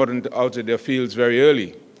sure come out of their fields very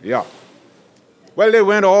early. Yeah. Well, they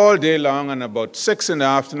went all day long, and about 6 in the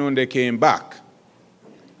afternoon, they came back.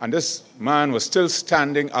 And this man was still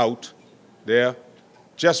standing out there,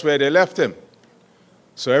 just where they left him.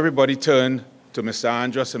 So everybody turned to Mr.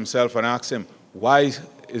 Andros himself and asked him, why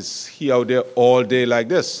is he out there all day like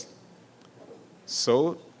this?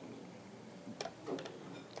 So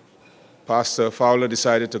Pastor Fowler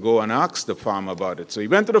decided to go and ask the farmer about it. So he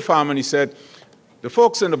went to the farmer and he said, the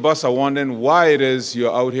folks in the bus are wondering why it is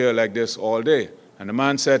you're out here like this all day. And the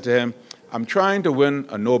man said to him, I'm trying to win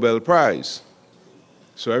a Nobel Prize.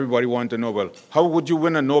 So everybody wanted to know, well, how would you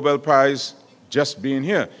win a Nobel Prize just being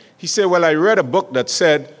here? He said, well, I read a book that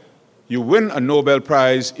said you win a Nobel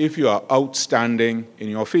Prize if you are outstanding in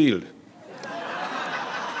your field.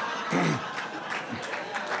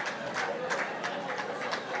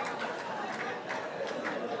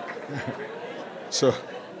 So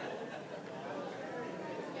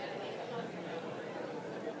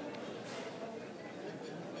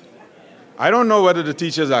I don't know whether the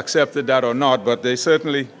teachers accepted that or not, but they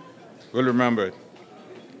certainly will remember it.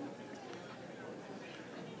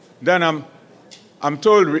 Then I'm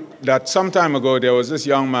told that some time ago there was this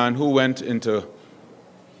young man who went into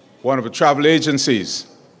one of the travel agencies,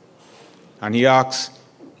 and he asked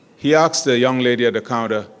the young lady at the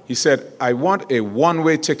counter, he said, I want a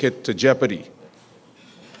one-way ticket to Jeopardy.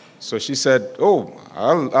 So she said, oh,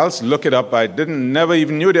 I'll look it up. I never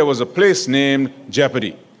even knew there was a place named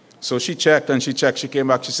Jeopardy. So she checked and she checked. She came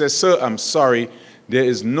back. She says, "Sir, I'm sorry. There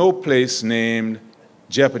is no place named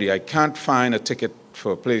Jeopardy. I can't find a ticket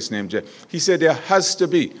for a place named Jeopardy." He said, "There has to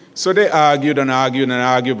be." So they argued and argued and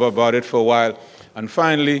argued about it for a while. And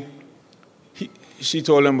finally, she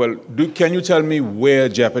told him, "Well, can you tell me where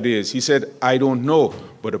Jeopardy is?" He said, "I don't know.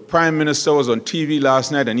 But the Prime Minister was on TV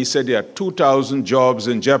last night and he said there are 2,000 jobs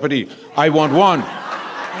in Jeopardy. I want one."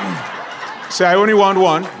 Say, "I only want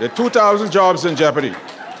one." There are 2,000 jobs in Jeopardy.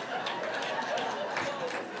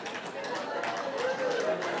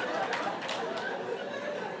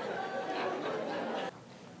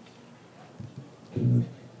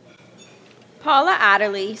 Paula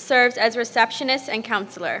Adderley serves as receptionist and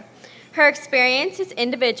counselor. Her experience is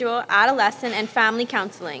individual, adolescent, and family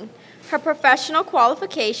counseling. Her professional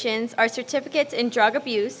qualifications are certificates in drug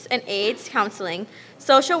abuse and AIDS counseling,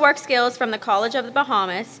 social work skills from the College of the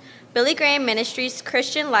Bahamas, Billy Graham Ministries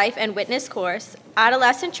Christian Life and Witness course,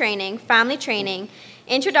 adolescent training, family training,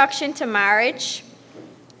 introduction to marriage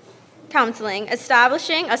counseling,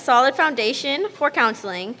 establishing a solid foundation for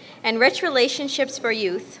counseling, and rich relationships for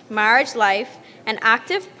youth, marriage life, and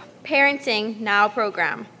active parenting now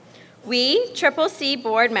program. We, CCC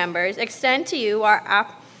board members, extend to you our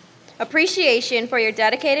appreciation for your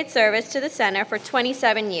dedicated service to the Center for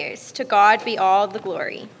 27 years. To God be all the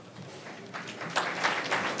glory.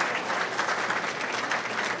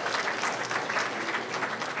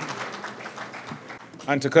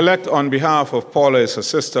 And to collect on behalf of Paula is her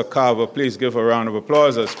sister Carver. Please give her a round of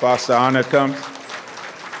applause as Pastor Arnett comes.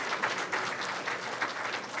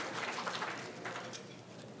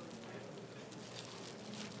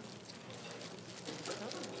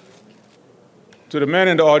 To the men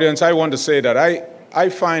in the audience, I want to say that I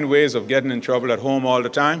find ways of getting in trouble at home all the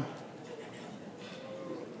time.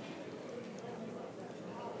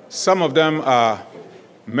 Some of them are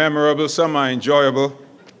memorable, some are enjoyable,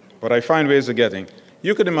 but I find ways of getting.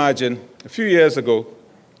 You could imagine a few years ago,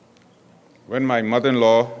 when my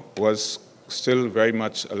mother-in-law was still very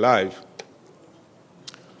much alive,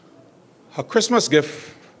 her Christmas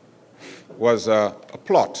gift was a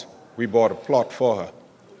plot. We bought a plot for her.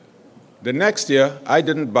 The next year, I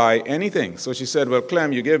didn't buy anything. So she said, "Well,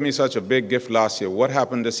 Clem, you gave me such a big gift last year. What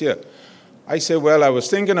happened this year?" I said, "Well, I was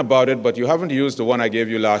thinking about it, but you haven't used the one I gave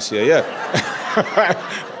you last year yet."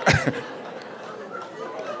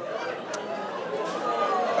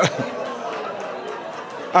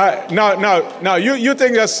 Now, you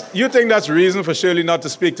think that's reason for Shirley not to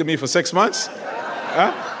speak to me for 6 months?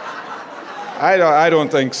 Huh? I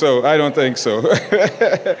don't think so. I don't think so.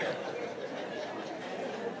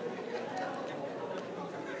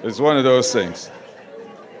 It's one of those things.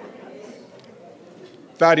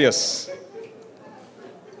 Thaddeus.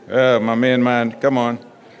 My main man, come on.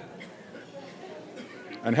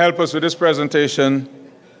 And help us with this presentation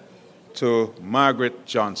to Margaret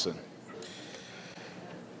Johnson.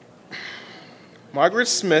 Margaret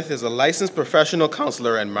Smith is a licensed professional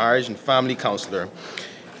counselor and marriage and family counselor,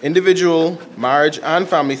 individual, marriage, and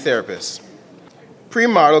family therapist,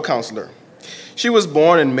 premarital counselor. She was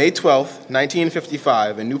born on May 12,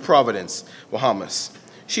 1955, in New Providence, Bahamas.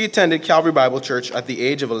 She attended Calvary Bible Church at the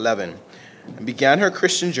age of 11 and began her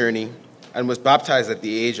Christian journey and was baptized at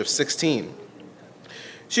the age of 16.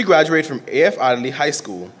 She graduated from A.F. Adderley High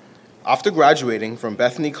School. After graduating from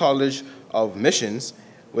Bethany College of Missions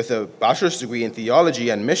with a bachelor's degree in theology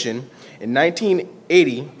and mission, in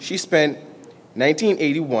 1980, she spent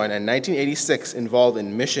 1981 and 1986 involved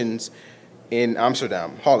in missions in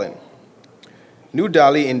Amsterdam, Holland, New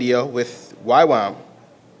Delhi, India, with YWAM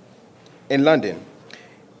in London,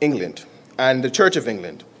 England, and the Church of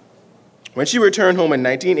England. When she returned home in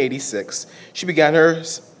 1986, she began her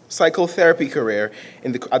psychotherapy career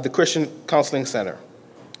at the Christian Counseling Center,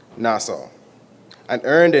 Nassau, and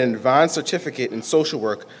earned an advanced certificate in social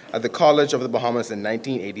work at the College of the Bahamas in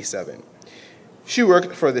 1987. She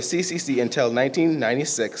worked for the CCC until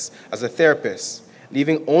 1996 as a therapist,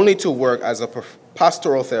 leaving only to work as a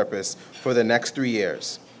pastoral therapist for the next 3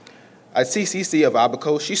 years. At CCC of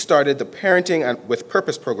Abaco, she started the Parenting with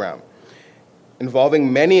Purpose program,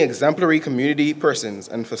 involving many exemplary community persons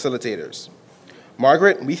and facilitators.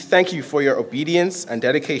 Margaret, we thank you for your obedience and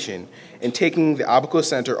dedication in taking the Abaco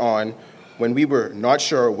Center on when we were not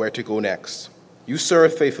sure where to go next. You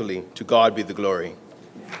served faithfully. To God be the glory.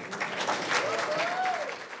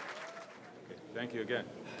 Thank you again.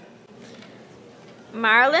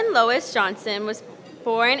 Marilyn Lois Johnson was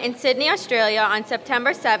born in Sydney, Australia on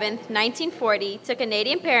September 7, 1940, to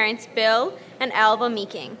Canadian parents Bill and Alva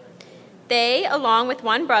Meeking. They, along with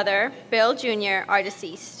one brother, Bill Jr., are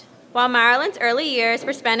deceased. While Marilyn's early years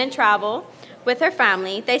were spent in travel, with her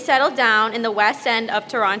family, they settled down in the west end of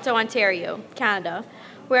Toronto, Ontario, Canada,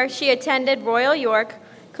 where she attended Royal York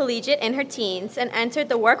Collegiate in her teens and entered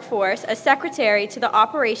the workforce as secretary to the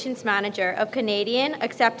operations manager of Canadian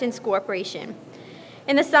Acceptance Corporation.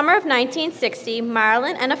 In the summer of 1960,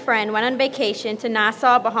 Marilyn and a friend went on vacation to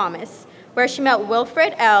Nassau, Bahamas, where she met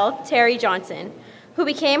Wilfred L. Terry Johnson, who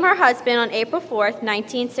became her husband on April 4th,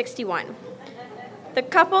 1961. The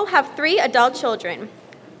couple have 3 adult children: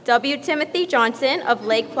 W. Timothy Johnson of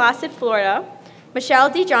Lake Placid, Florida, Michelle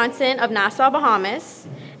D. Johnson of Nassau, Bahamas,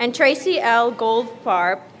 and Tracy L.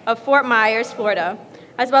 Goldfarb of Fort Myers, Florida,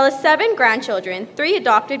 as well as 7 grandchildren, 3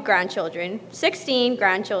 adopted grandchildren, 16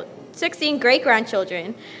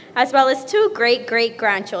 great-grandchildren, as well as 2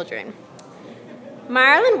 great-great-grandchildren.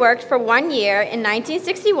 Marilyn worked for 1 year in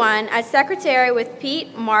 1961 as secretary with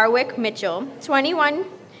Pete Marwick Mitchell, 21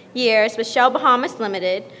 years with Shell Bahamas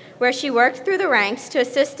Limited, where she worked through the ranks to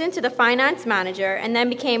assistant to the finance manager and then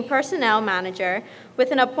became personnel manager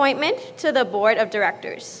with an appointment to the board of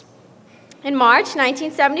directors. In March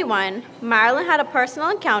 1971, Marilyn had a personal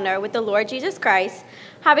encounter with the Lord Jesus Christ,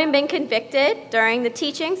 having been convicted during the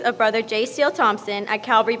teachings of Brother J. Steele Thompson at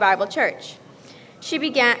Calvary Bible Church. She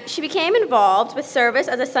became involved with service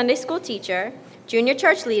as a Sunday school teacher, junior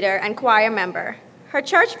church leader, and choir member. Her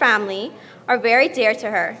church family are very dear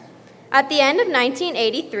to her. At the end of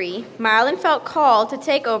 1983, Marilyn felt called to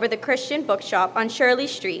take over the Christian bookshop on Shirley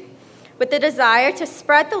Street with the desire to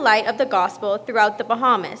spread the light of the gospel throughout the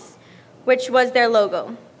Bahamas, which was their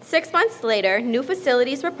logo. 6 months later, new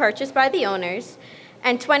facilities were purchased by the owners,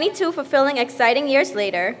 and 22 fulfilling, exciting years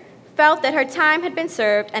later, felt that her time had been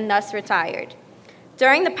served and thus retired.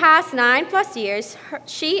 During the past 9+ years,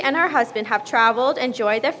 she and her husband have traveled,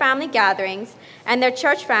 enjoyed their family gatherings, and their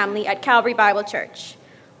church family at Calvary Bible Church.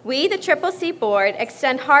 We, the CCC Board,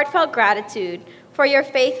 extend heartfelt gratitude for your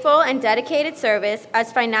faithful and dedicated service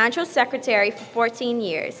as financial secretary for 14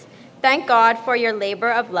 years. Thank God for your labor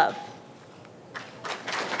of love.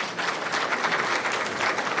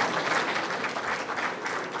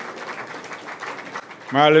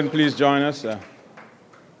 Marilyn, please join us.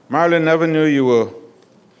 Marilyn never knew you were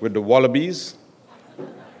with the Wallabies.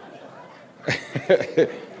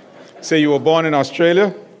 Say you were born in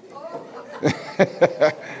Australia?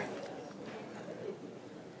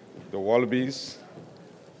 The Wallabies.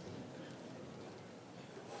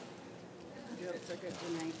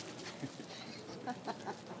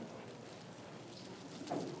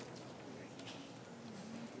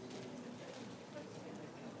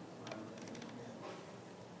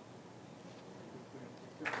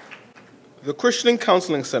 The Christian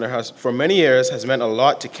Counseling Center for many years has meant a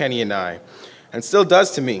lot to Kenny and I, and still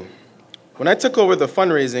does to me. When I took over the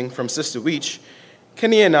fundraising from Sister Weech,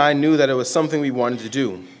 Kenny and I knew that it was something we wanted to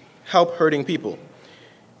do, help hurting people.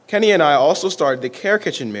 Kenny and I also started the Care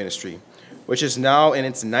Kitchen Ministry, which is now in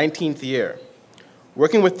its 19th year.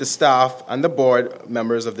 Working with the staff and the board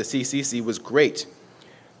members of the CCC was great.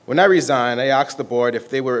 When I resigned, I asked the board if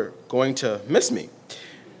they were going to miss me.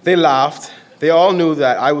 They laughed. They all knew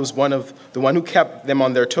that I was the one who kept them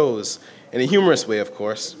on their toes, in a humorous way, of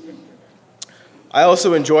course. I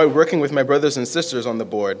also enjoy working with my brothers and sisters on the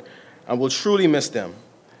board and will truly miss them.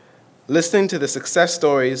 Listening to the success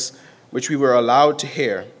stories which we were allowed to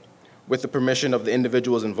hear with the permission of the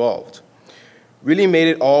individuals involved really made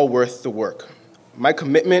it all worth the work. My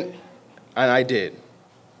commitment, and I did.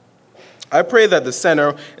 I pray that the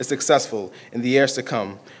center is successful in the years to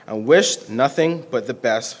come and wish nothing but the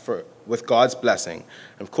best with God's blessing.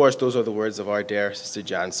 And of course, those are the words of our dear Sister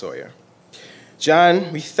Jan Sawyer.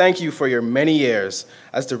 Jan, we thank you for your many years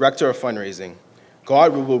as Director of Fundraising.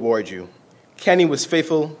 God will reward you. Kenny was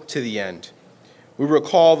faithful to the end. We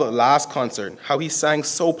recall the last concert, how he sang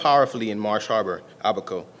so powerfully in Marsh Harbor,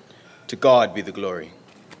 Abaco. To God be the glory.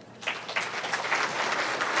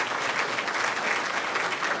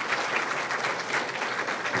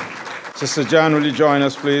 Sister Jan, will you join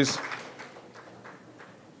us, please?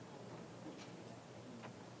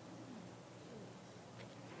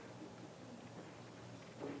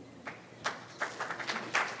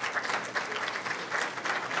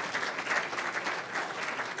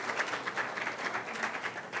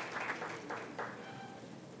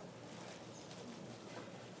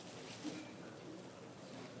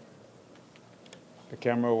 The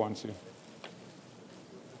camera wants you.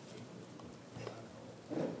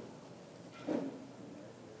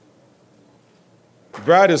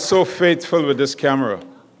 Brad is so faithful with this camera,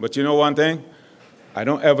 but you know one thing? I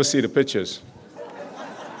don't ever see the pictures.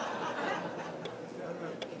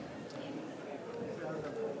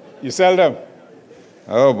 You sell them?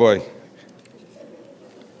 Oh boy.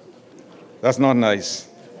 That's not nice.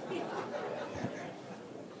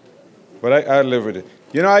 But I live with it.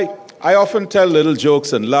 You know, I often tell little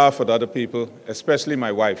jokes and laugh at other people, especially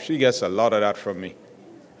my wife. She gets a lot of that from me.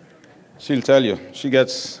 She'll tell you. She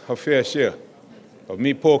gets her fair share of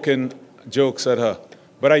me poking jokes at her.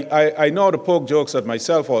 But I know how to poke jokes at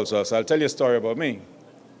myself also, so I'll tell you a story about me.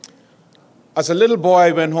 As a little boy,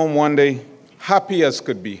 I went home one day, happy as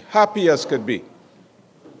could be,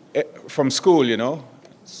 from school, you know,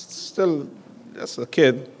 still just a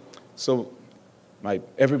kid. So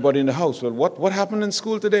everybody in the house, well, what happened in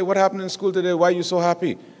school today? What happened in school today? Why are you so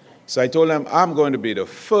happy? So I told them, I'm going to be the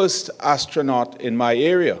first astronaut in my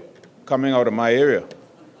area, coming out of my area.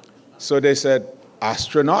 So they said,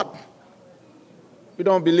 astronaut? You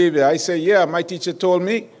don't believe it? I say, yeah, my teacher told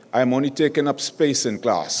me I'm only taking up space in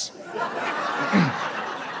class.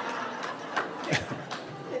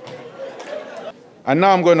 And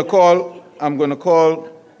now I'm going to call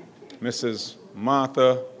Mrs.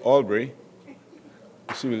 Martha Albury.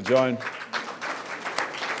 She will join.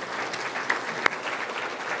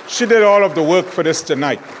 She did all of the work for this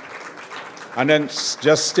tonight and then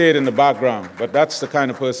just stayed in the background. But that's the kind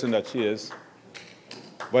of person that she is.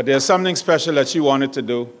 But there's something special that she wanted to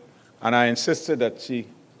do, and I insisted that she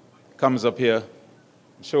comes up here,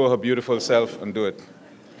 show her beautiful self, and do it.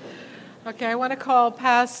 Okay, I want to call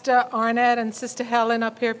Pastor Arnett and Sister Helen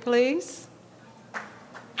up here, please.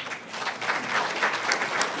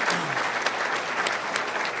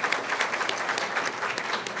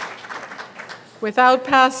 Without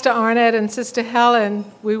Pastor Arnett and Sister Helen,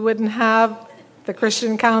 we wouldn't have the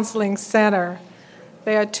Christian Counseling Center.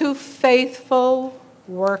 They are two faithful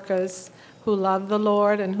workers who love the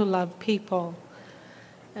Lord and who love people.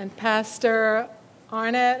 And Pastor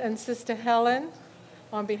Arnett and Sister Helen,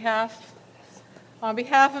 on behalf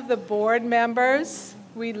of the board members,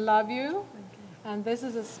 we love you. And this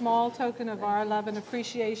is a small token of our love and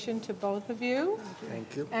appreciation to both of you.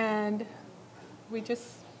 Thank you. And we just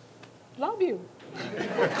love you. Thank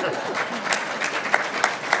you.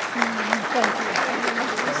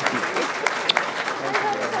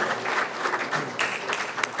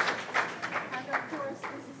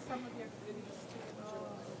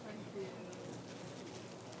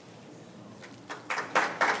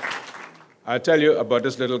 I'll tell you about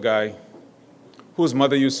this little guy whose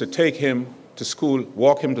mother used to take him to school,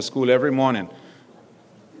 walk him to school every morning.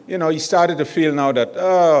 You know, he started to feel now that,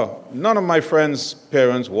 none of my friends'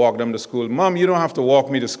 parents walk them to school. Mom, you don't have to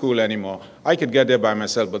walk me to school anymore. I could get there by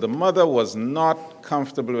myself. But the mother was not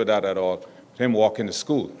comfortable with that at all, him walking to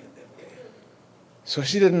school. So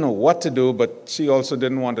she didn't know what to do, but she also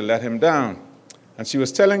didn't want to let him down. And she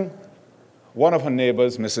was telling one of her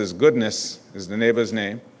neighbors, Mrs. Goodness is the neighbor's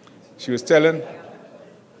name, she was telling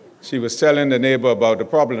the neighbor about the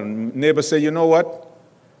problem. The neighbor said, you know what?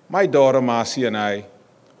 My daughter Marcy and I,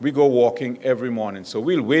 we go walking every morning. So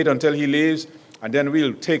we'll wait until he leaves, and then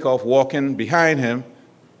we'll take off walking behind him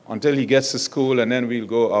until he gets to school, and then we'll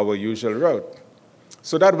go our usual route.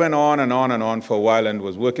 So that went on and on and on for a while and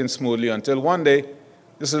was working smoothly until one day,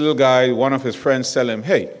 this little guy, one of his friends, tell him,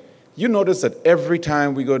 hey, you notice that every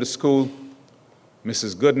time we go to school,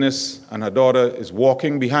 Mrs. Goodness and her daughter is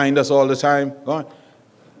walking behind us all the time. Go on.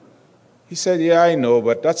 He said, yeah, I know,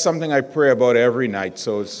 but that's something I pray about every night,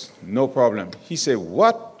 so it's no problem. He said,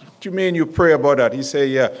 what do you mean you pray about that? He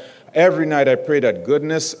said, yeah, every night I pray that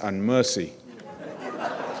goodness and mercy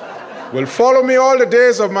will follow me all the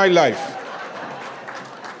days of my life.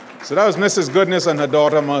 So that was Mrs. Goodness and her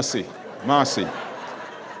daughter Marcy.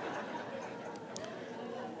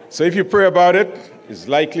 So if you pray about it, it's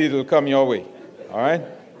likely it'll come your way. All right?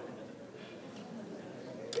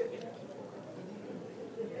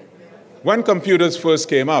 When computers first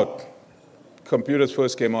came out,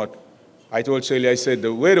 I told Shirley, I said,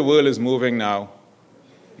 the way the world is moving now,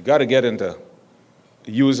 you got to get into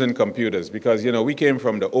using computers because, you know, we came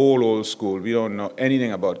from the old school. We don't know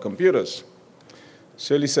anything about computers.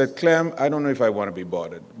 Shirley said, Clem, I don't know if I want to be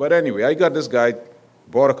bothered. But anyway, I got this guy,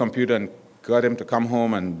 bought a computer and got him to come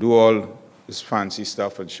home and do all this fancy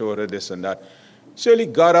stuff and show her this and that. Shirley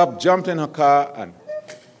got up, jumped in her car, and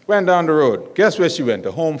went down the road. Guess where she went?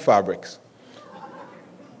 To Home Fabrics.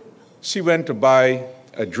 She went to buy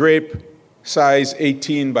a drape size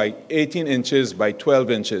 18 inches by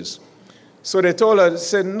 12 inches. So they told her,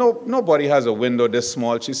 said, no, nobody has a window this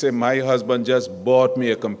small. She said, my husband just bought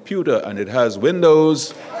me a computer and it has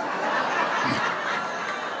windows.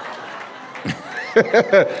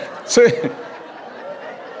 So,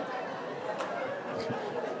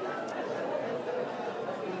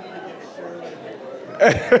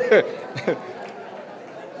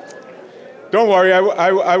 don't worry, I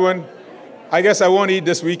won't. I guess I won't eat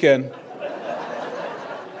this weekend.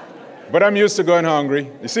 But I'm used to going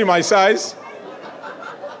hungry. You see my size?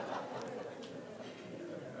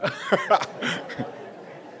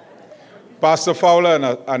 Pastor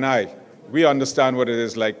Fowler and I, we understand what it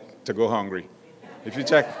is like to go hungry. If you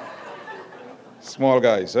check, small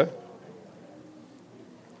guys, huh?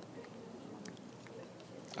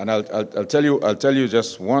 And I'll tell you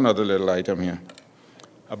just one other little item here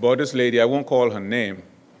about this lady. I won't call her name.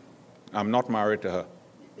 I'm not married to her.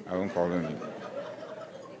 I won't call her name.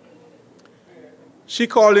 She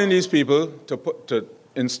called in these people to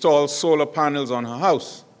install solar panels on her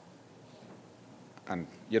house. And,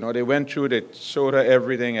 you know, they went through, they showed her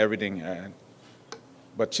everything.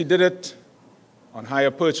 But she did it on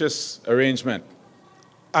hire purchase arrangement.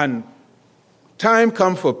 And time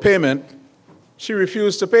come for payment, she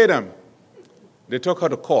refused to pay them. They took her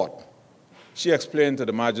to court. She explained to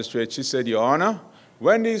the magistrate, she said, Your Honor,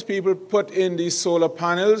 when these people put in these solar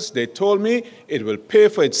panels, they told me it will pay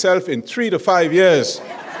for itself in 3 to 5 years.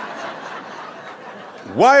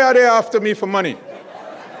 Why are they after me for money?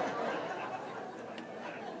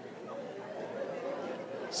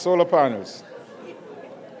 Solar panels.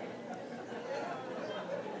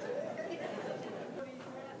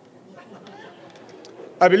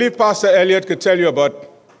 I believe Pastor Elliott could tell you about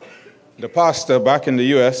the pastor back in the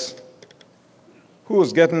U.S. who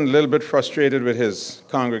was getting a little bit frustrated with his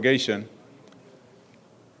congregation.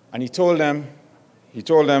 And he told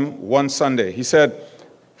them one Sunday, he said,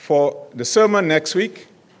 for the sermon next week,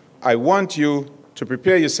 I want you to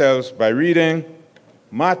prepare yourselves by reading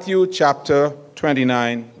Matthew chapter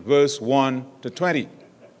 29, verse 1 to 20.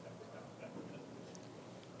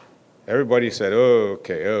 Everybody said,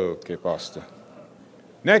 okay, Pastor.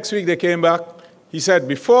 Next week they came back. He said,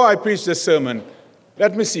 before I preach this sermon,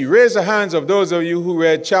 let me see, raise the hands of those of you who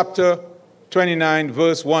read chapter 29,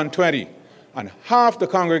 verse 120. And half the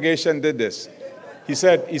congregation did this. He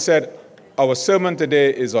said, our sermon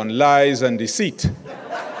today is on lies and deceit.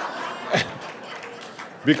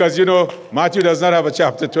 Because, you know, Matthew does not have a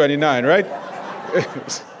chapter 29, right?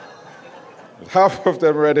 Half of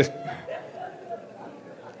them read it.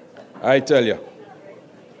 I tell you.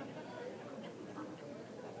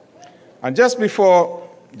 And just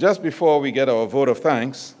before we get our vote of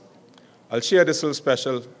thanks, I'll share this little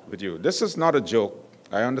special with you. This is not a joke.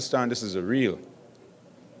 I understand this is a real.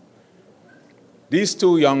 These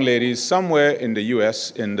two young ladies, somewhere in the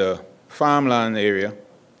U.S., in the farmland area,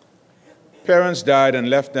 parents died and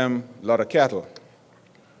left them a lot of cattle.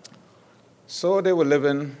 So they were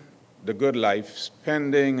living the good life,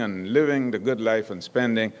 spending and living the good life and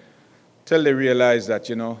spending, till they realized that,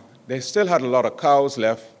 you know, they still had a lot of cows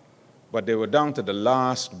left, but they were down to the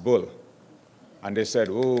last bull. And they said,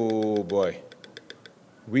 oh boy,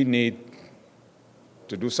 we need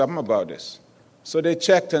to do something about this. So they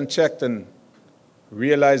checked and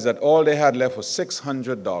realized that all they had left was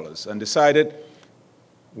 $600 and decided,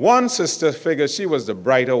 one sister figured she was the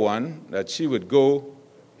brighter one, that she would go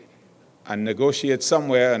and negotiate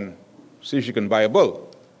somewhere and see if she can buy a bull.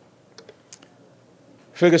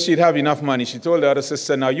 Figured she'd have enough money. She told the other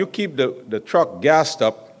sister, now you keep the truck gassed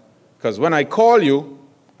up, because when I call you,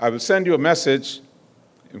 I will send you a message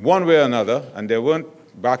in one way or another, and they weren't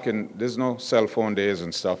back in, there's no cell phone days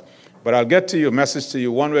and stuff, but I'll get to you, a message to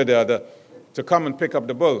you one way or the other to come and pick up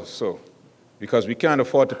the bull, so, because we can't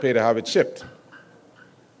afford to pay to have it shipped.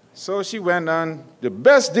 So she went on. The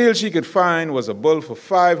best deal she could find was a bull for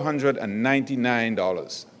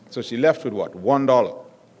 $599. So she left with what? $1.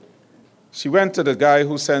 She went to the guy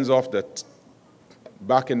who sends off the,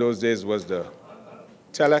 back in those days was the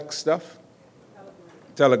telex stuff,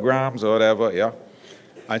 telegrams or whatever, yeah.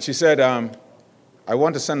 And she said, I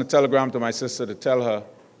want to send a telegram to my sister to tell her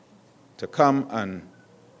to come and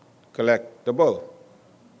collect the bull.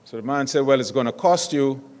 So the man said, well, it's going to cost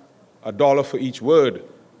you $1 for each word.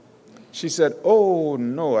 She said, oh,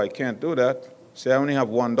 no, I can't do that. She said, I only have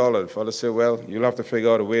 $1. The fellow said, well, you'll have to figure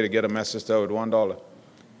out a way to get a message to her with $1.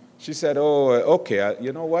 She said, oh, okay,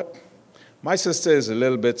 you know what? My sister is a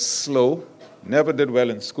little bit slow, never did well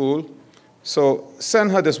in school, so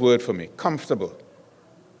send her this word for me, comfortable.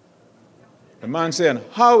 The man saying,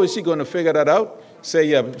 how is she going to figure that out? Say,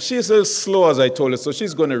 yeah, but she's a little slow, as I told her, so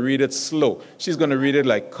she's going to read it slow. She's going to read it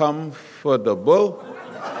like, comfortable.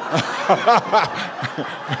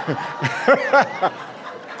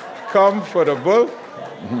 Comfortable.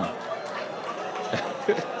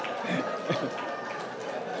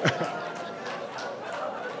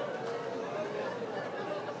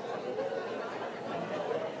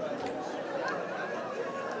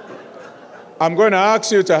 I'm going to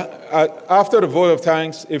ask you to, after the vote of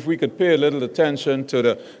thanks, if we could pay a little attention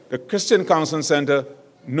to the Christian Counseling Center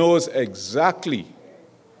knows exactly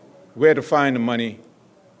where to find the money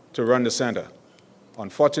to run the center.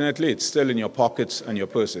 Unfortunately, it's still in your pockets and your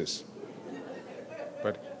purses.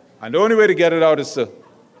 And the only way to get it out is to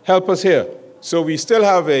help us here. So we still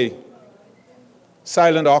have a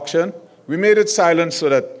silent auction. We made it silent so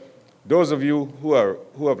that those of you who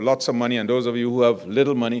have lots of money and those of you who have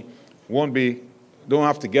little money don't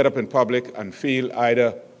have to get up in public and feel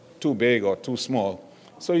either too big or too small.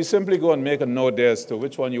 So you simply go and make a note there as to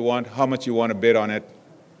which one you want, how much you want to bid on it,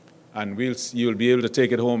 and you'll be able to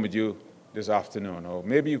take it home with you this afternoon. Or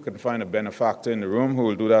maybe you can find a benefactor in the room who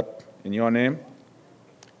will do that in your name.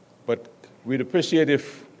 But we'd appreciate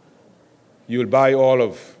if you'll buy all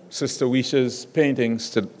of Sister Wisha's paintings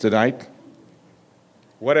tonight.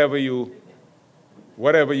 Whatever you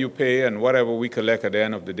pay and whatever we collect at the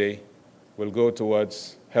end of the day will go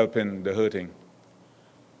towards helping the hurting.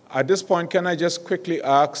 At this point, can I just quickly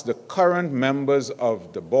ask the current members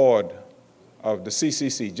of the board of the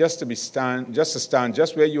CCC just to stand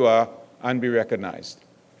just where you are and be recognized?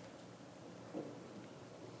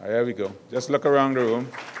 There we go. Just look around the room.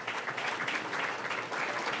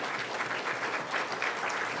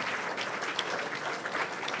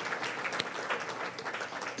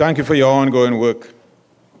 Thank you for your ongoing work.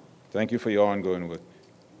 Thank you for your ongoing work.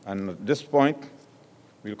 And at this point,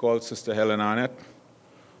 we'll call Sister Helen Arnett,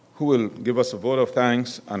 who will give us a vote of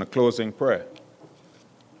thanks and a closing prayer.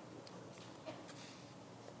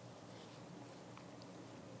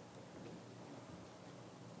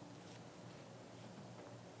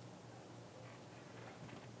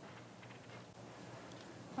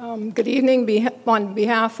 Good evening. On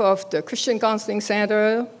behalf of the Christian Counseling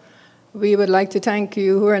Center, we would like to thank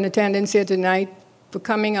you who are in attendance here tonight for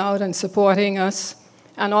coming out and supporting us,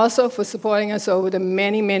 and also for supporting us over the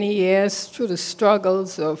many, many years through the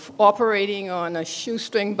struggles of operating on a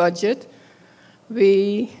shoestring budget.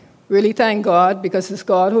 We really thank God, because it's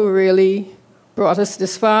God who really brought us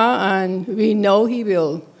this far, and we know He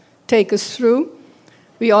will take us through.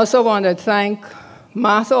 We also want to thank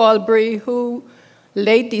Martha Albury, who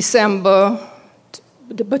late December,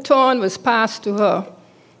 the baton was passed to her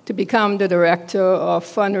to become the director of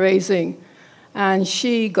fundraising. And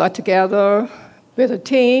she got together with a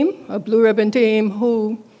team, a blue ribbon team,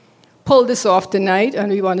 who pulled this off tonight.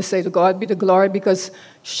 And we want to say to God be the glory, because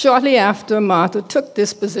shortly after Martha took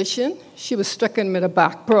this position, she was stricken with a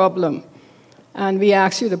back problem. And we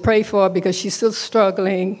ask you to pray for her, because she's still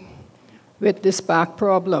struggling with this back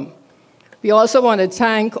problem. We also want to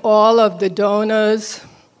thank all of the donors,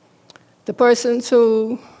 the persons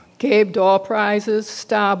who gave door prizes,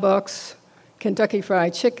 Starbucks, Kentucky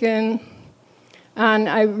Fried Chicken. And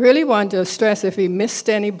I really want to stress, if we missed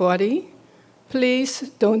anybody, please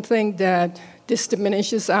don't think that this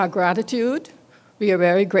diminishes our gratitude. We are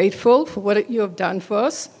very grateful for what you have done for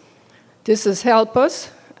us. This has helped us,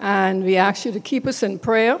 and we ask you to keep us in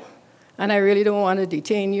prayer. And I really don't want to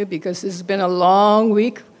detain you, because this has been a long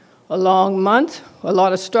week, a long month, a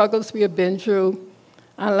lot of struggles we have been through.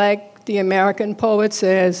 And like the American poet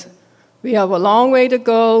says, we have a long way to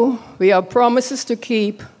go, we have promises to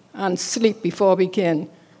keep, and sleep before we can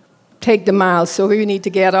take the miles. So we need to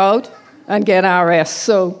get out and get our rest.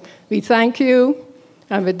 So we thank you,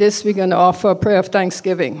 and with this we're going to offer a prayer of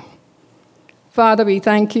thanksgiving. Father, we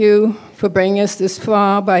thank you for bringing us this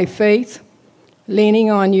far by faith,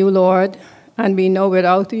 leaning on you, Lord, and we know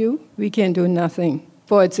without you we can do nothing.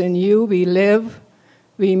 For it's in you we live,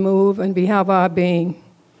 we move, and we have our being.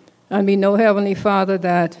 And we know, Heavenly Father,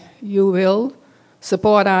 that you will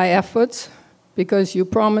support our efforts, because you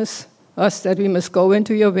promise us that we must go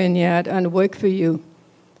into your vineyard and work for you,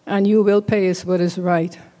 and you will pay us what is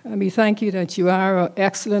right. And we thank you that you are an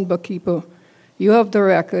excellent bookkeeper. You have the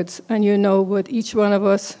records, and you know what each one of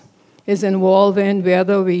us is involved in,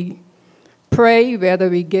 whether we pray, whether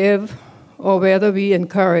we give, or whether we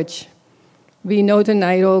encourage. We know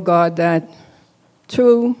tonight, oh God, that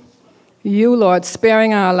through you, Lord,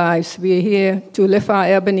 sparing our lives, we are here to lift our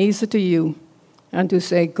Ebenezer to you and to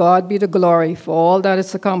say, God be the glory for all that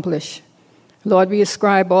is accomplished. Lord, we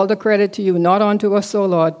ascribe all the credit to you, not unto us, O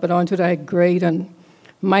Lord, but unto thy great and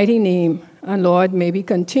mighty name. And Lord, may we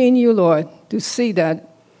continue, Lord, to see that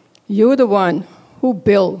you're the one who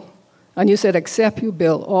built, and you said, except you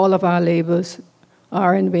build, all of our labors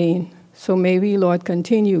are in vain. So may we, Lord,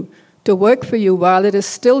 continue to work for you while it is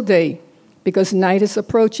still day, because night is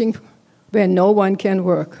approaching where no one can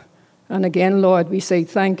work. And again, Lord, we say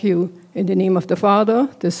thank you in the name of the Father,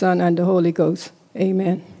 the Son, and the Holy Ghost.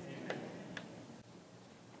 Amen.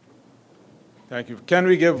 Thank you. Can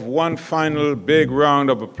we give one final big round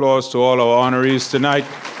of applause to all our honorees tonight?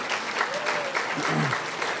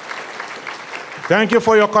 Thank you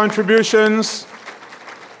for your contributions.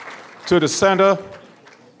 to the center,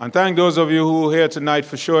 and thank those of you who are here tonight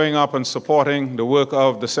for showing up and supporting the work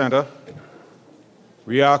of the center.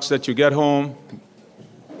 We ask that you get home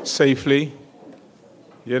safely.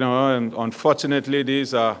 You know, and unfortunately,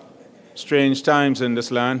 these are strange times in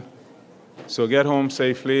this land. So get home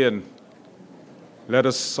safely, and let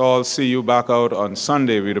us all see you back out on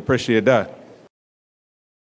Sunday. We'd appreciate that.